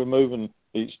we're moving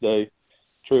each day,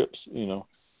 trips,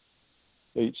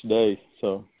 each day.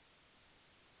 So,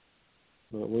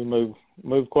 but we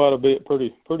move quite a bit,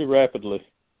 pretty rapidly.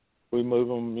 We move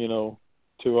them,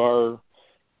 to our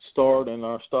start and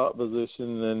our stop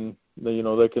position, and they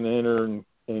can enter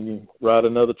and ride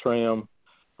another tram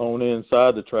on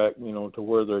inside the track, to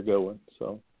where they're going.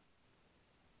 So.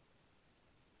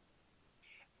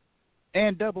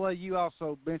 And Double A, you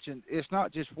also mentioned it's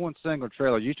not just one single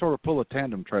trailer. You sort of pull a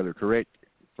tandem trailer, correct,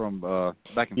 from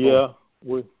back and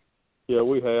forth? Yeah,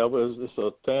 we have. It's a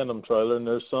tandem trailer, and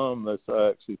there's some that's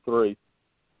actually three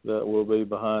that will be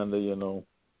behind the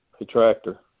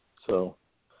tractor. So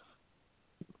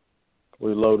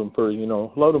we load them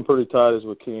pretty tight as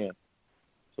we can.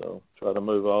 So try to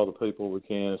move all the people we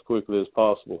can as quickly as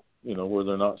possible, where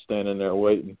they're not standing there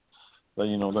waiting. They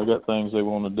got things they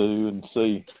want to do and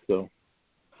see. So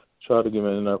try to get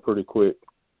in there pretty quick.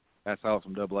 That's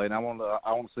awesome, Double A. And I want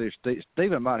to see if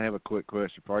Stephen might have a quick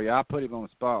question for you. I put him on the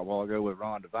spot a while ago with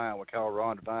Ron Devine. We called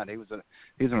Ron Devine. He was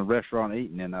in a restaurant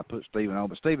eating, and I put Stephen on.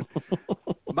 But Stephen,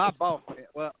 my boss man,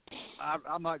 well,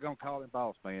 I'm not going to call him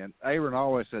boss man. Aaron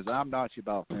always says I'm not your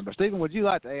boss man. But Stephen, would you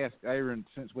like to ask Aaron,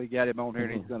 since we got him on here,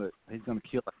 and he's going to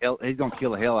kill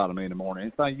the hell out of me in the morning?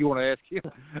 Anything you want to ask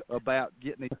him about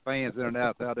getting these fans in and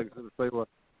out of the Speedway?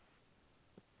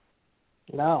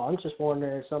 No, I'm just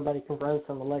wondering if somebody can run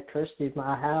some electricity to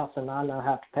my house and I know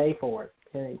how to pay for it.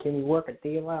 Can you work a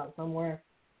deal out somewhere?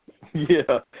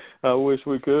 Yeah, I wish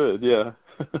we could. Yeah,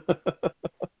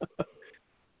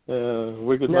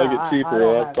 we could make it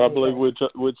cheaper. I believe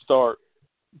we'd start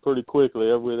pretty quickly.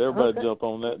 Everybody jump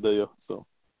on that deal. So.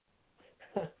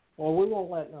 Well, we won't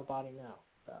let nobody know.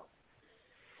 So.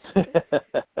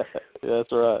 Yeah,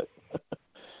 that's right.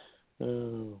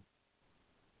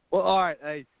 Well, all right.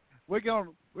 Hey, we're gonna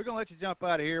let you jump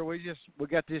out of here. We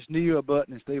got this new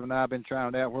button, and Steve and I have been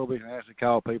trying it out where we can actually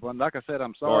call people. And like I said,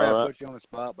 I'm sorry I put you on the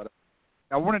spot, but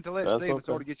I wanted to let Steve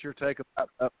sort of get your take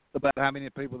about how many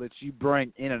people that you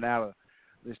bring in and out of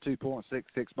this 2.66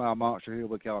 mile monster here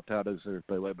with Talladega Series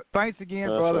Speedway. But thanks again,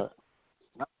 brother.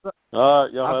 Right. All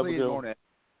right, y'all I'll have see a you good morning.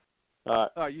 All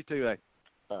right. All right, you too, hey.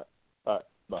 All right,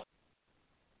 bye.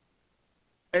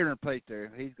 Aaron Pate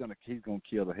there. He's gonna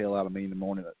kill the hell out of me in the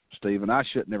morning, Steve. And I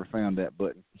should never found that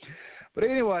button. But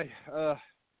anyway,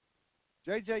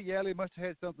 JJ Yalley must have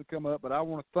had something come up. But I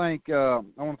want to thank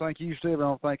you, Steve. I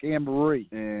want to thank Anne Marie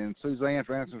and Suzanne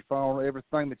for answering the phone.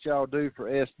 Everything that y'all do for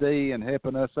SD and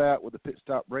helping us out with the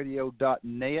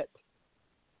pitstopradio.net.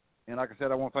 And like I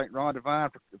said, I want to thank Ron Devine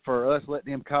for us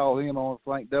letting him call him. I want to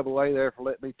thank Double A there for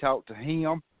letting me talk to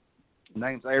him. His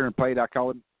name's Aaron Pate. I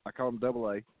call him Double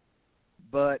A.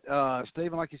 But,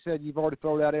 Stephen, like you said, you've already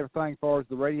thrown out everything as far as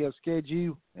the radio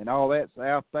schedule and all that's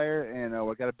out there. And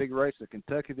we got a big race at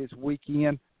Kentucky this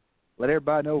weekend. Let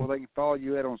everybody know where they can follow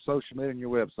you at on social media and your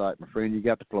website, my friend. You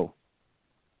got the floor.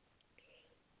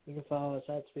 You can follow us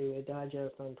at Speedway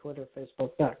Digest on Twitter,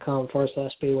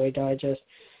 Facebook.com/Speedway Digest,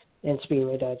 and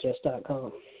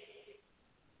SpeedwayDigest.com.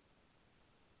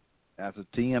 That's a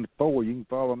 10-4. You can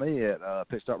follow me at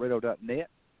pitstopradio.net.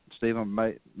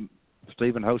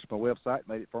 Stephen hosts my website,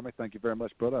 made it for me. Thank you very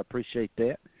much, brother. I appreciate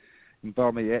that. You can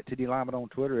follow me at TD Lyman on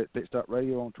Twitter, at Pitstop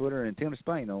Radio on Twitter, and Tim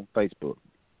Disspain on Facebook.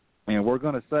 And we're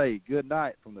going to say good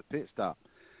night from the Pit Stop,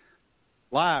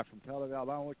 live from Talladega,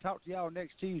 Alabama. We'll talk to y'all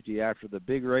next Tuesday after the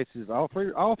big races. All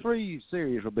three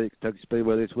series will be at Kentucky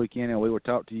Speedway this weekend, and we will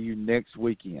talk to you next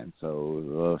weekend.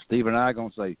 So Steve and I are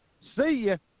going to say see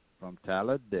ya from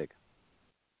Talladega.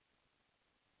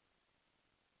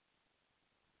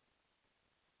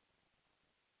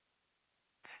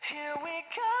 Here we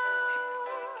go,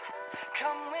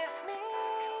 come with me.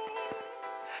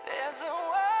 There's a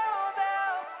world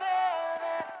out there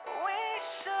that we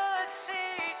should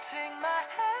see. Take my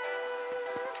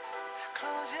hand,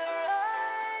 close your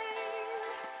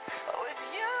eyes. With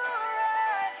you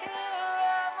right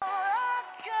here, I'm a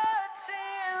rocket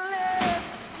till let's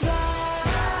fly.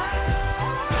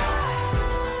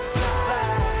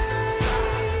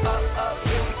 Up,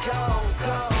 here we go,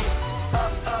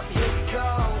 up, here we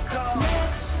go.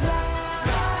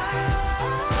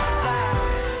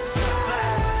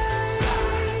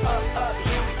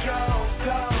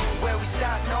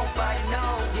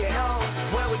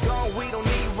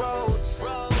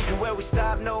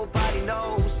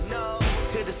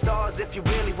 If you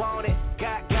really want it,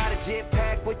 got a jet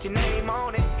pack with your name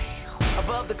on it.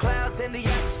 Above the clouds in the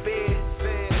atmosphere,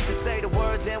 just say the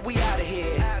words and we out of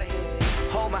here.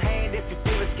 Hold my hand if you're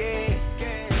feeling scared.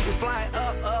 We're flying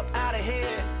up, out of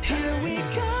here. Here we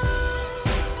go.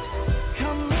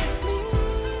 Come with me.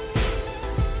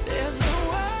 There's a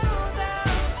world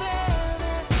out there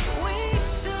that we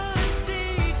should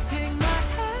see. Take my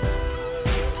hand,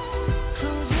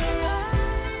 close your eyes.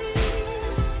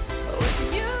 With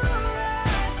you.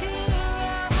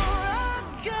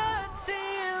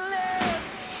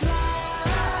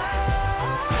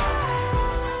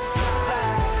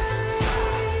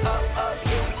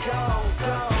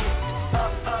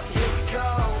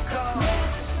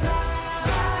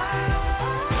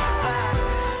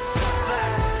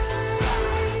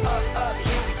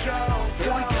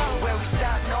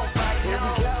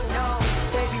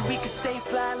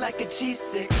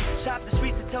 Shop the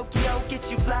streets of Tokyo, get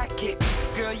you fly kick.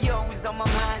 Girl, you always on my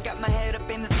mind. Got my head up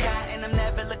in the sky and I'm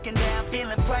never looking down,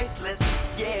 feeling priceless.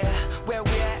 Yeah, where we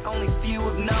at, only few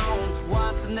have known.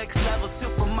 Want the next level,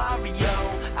 Super Mario.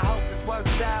 I hope this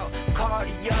works out,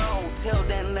 cardio. Till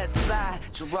then, let's fly,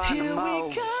 Geronimo. Here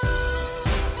we go,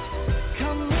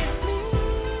 come with me.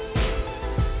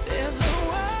 There's a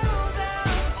world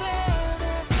out there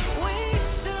that we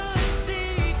should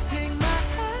see. Take my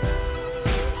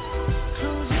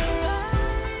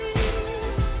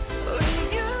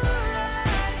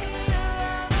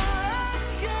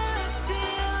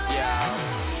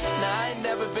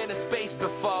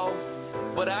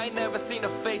but I ain't never seen a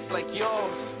face like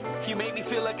yours. You made me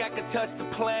feel like I could touch the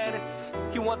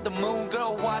planets. You want the moon,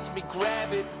 girl, watch me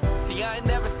grab it. See, I ain't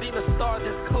never seen a star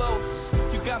this close.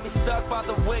 You got me stuck by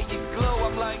the way you glow.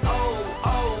 I'm like, oh,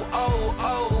 oh, oh,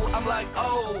 oh. I'm like,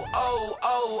 oh, oh,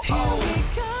 oh, oh. Here we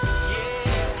go.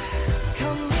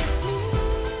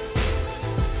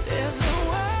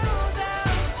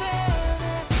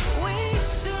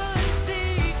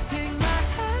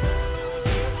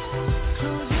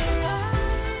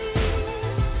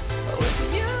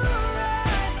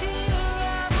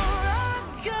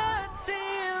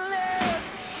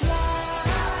 Fly.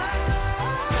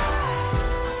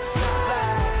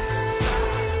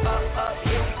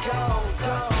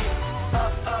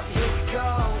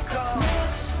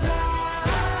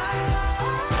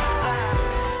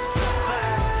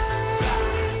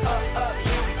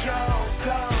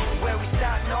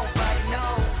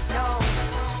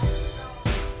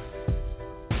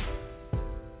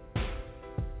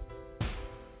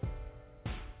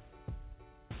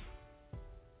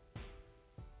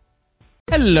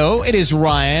 Hello, it is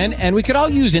Ryan, and we could all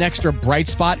use an extra bright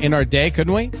spot in our day,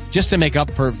 couldn't we? Just to make up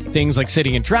for things like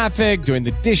sitting in traffic, doing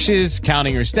the dishes,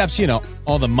 counting your steps, you know,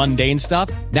 all the mundane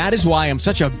stuff. That is why I'm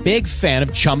such a big fan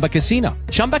of Chumba Casino.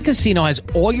 Chumba Casino has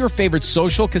all your favorite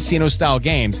social casino-style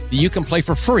games that you can play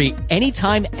for free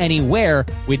anytime, anywhere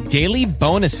with daily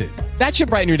bonuses. That should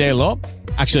brighten your day a little.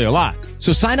 Actually, a lot.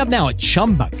 So sign up now at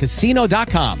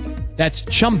ChumbaCasino.com. That's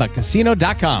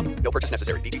ChumbaCasino.com. No purchase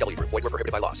necessary. VGW Group. Void where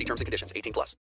prohibited by law. See terms and conditions. 18+.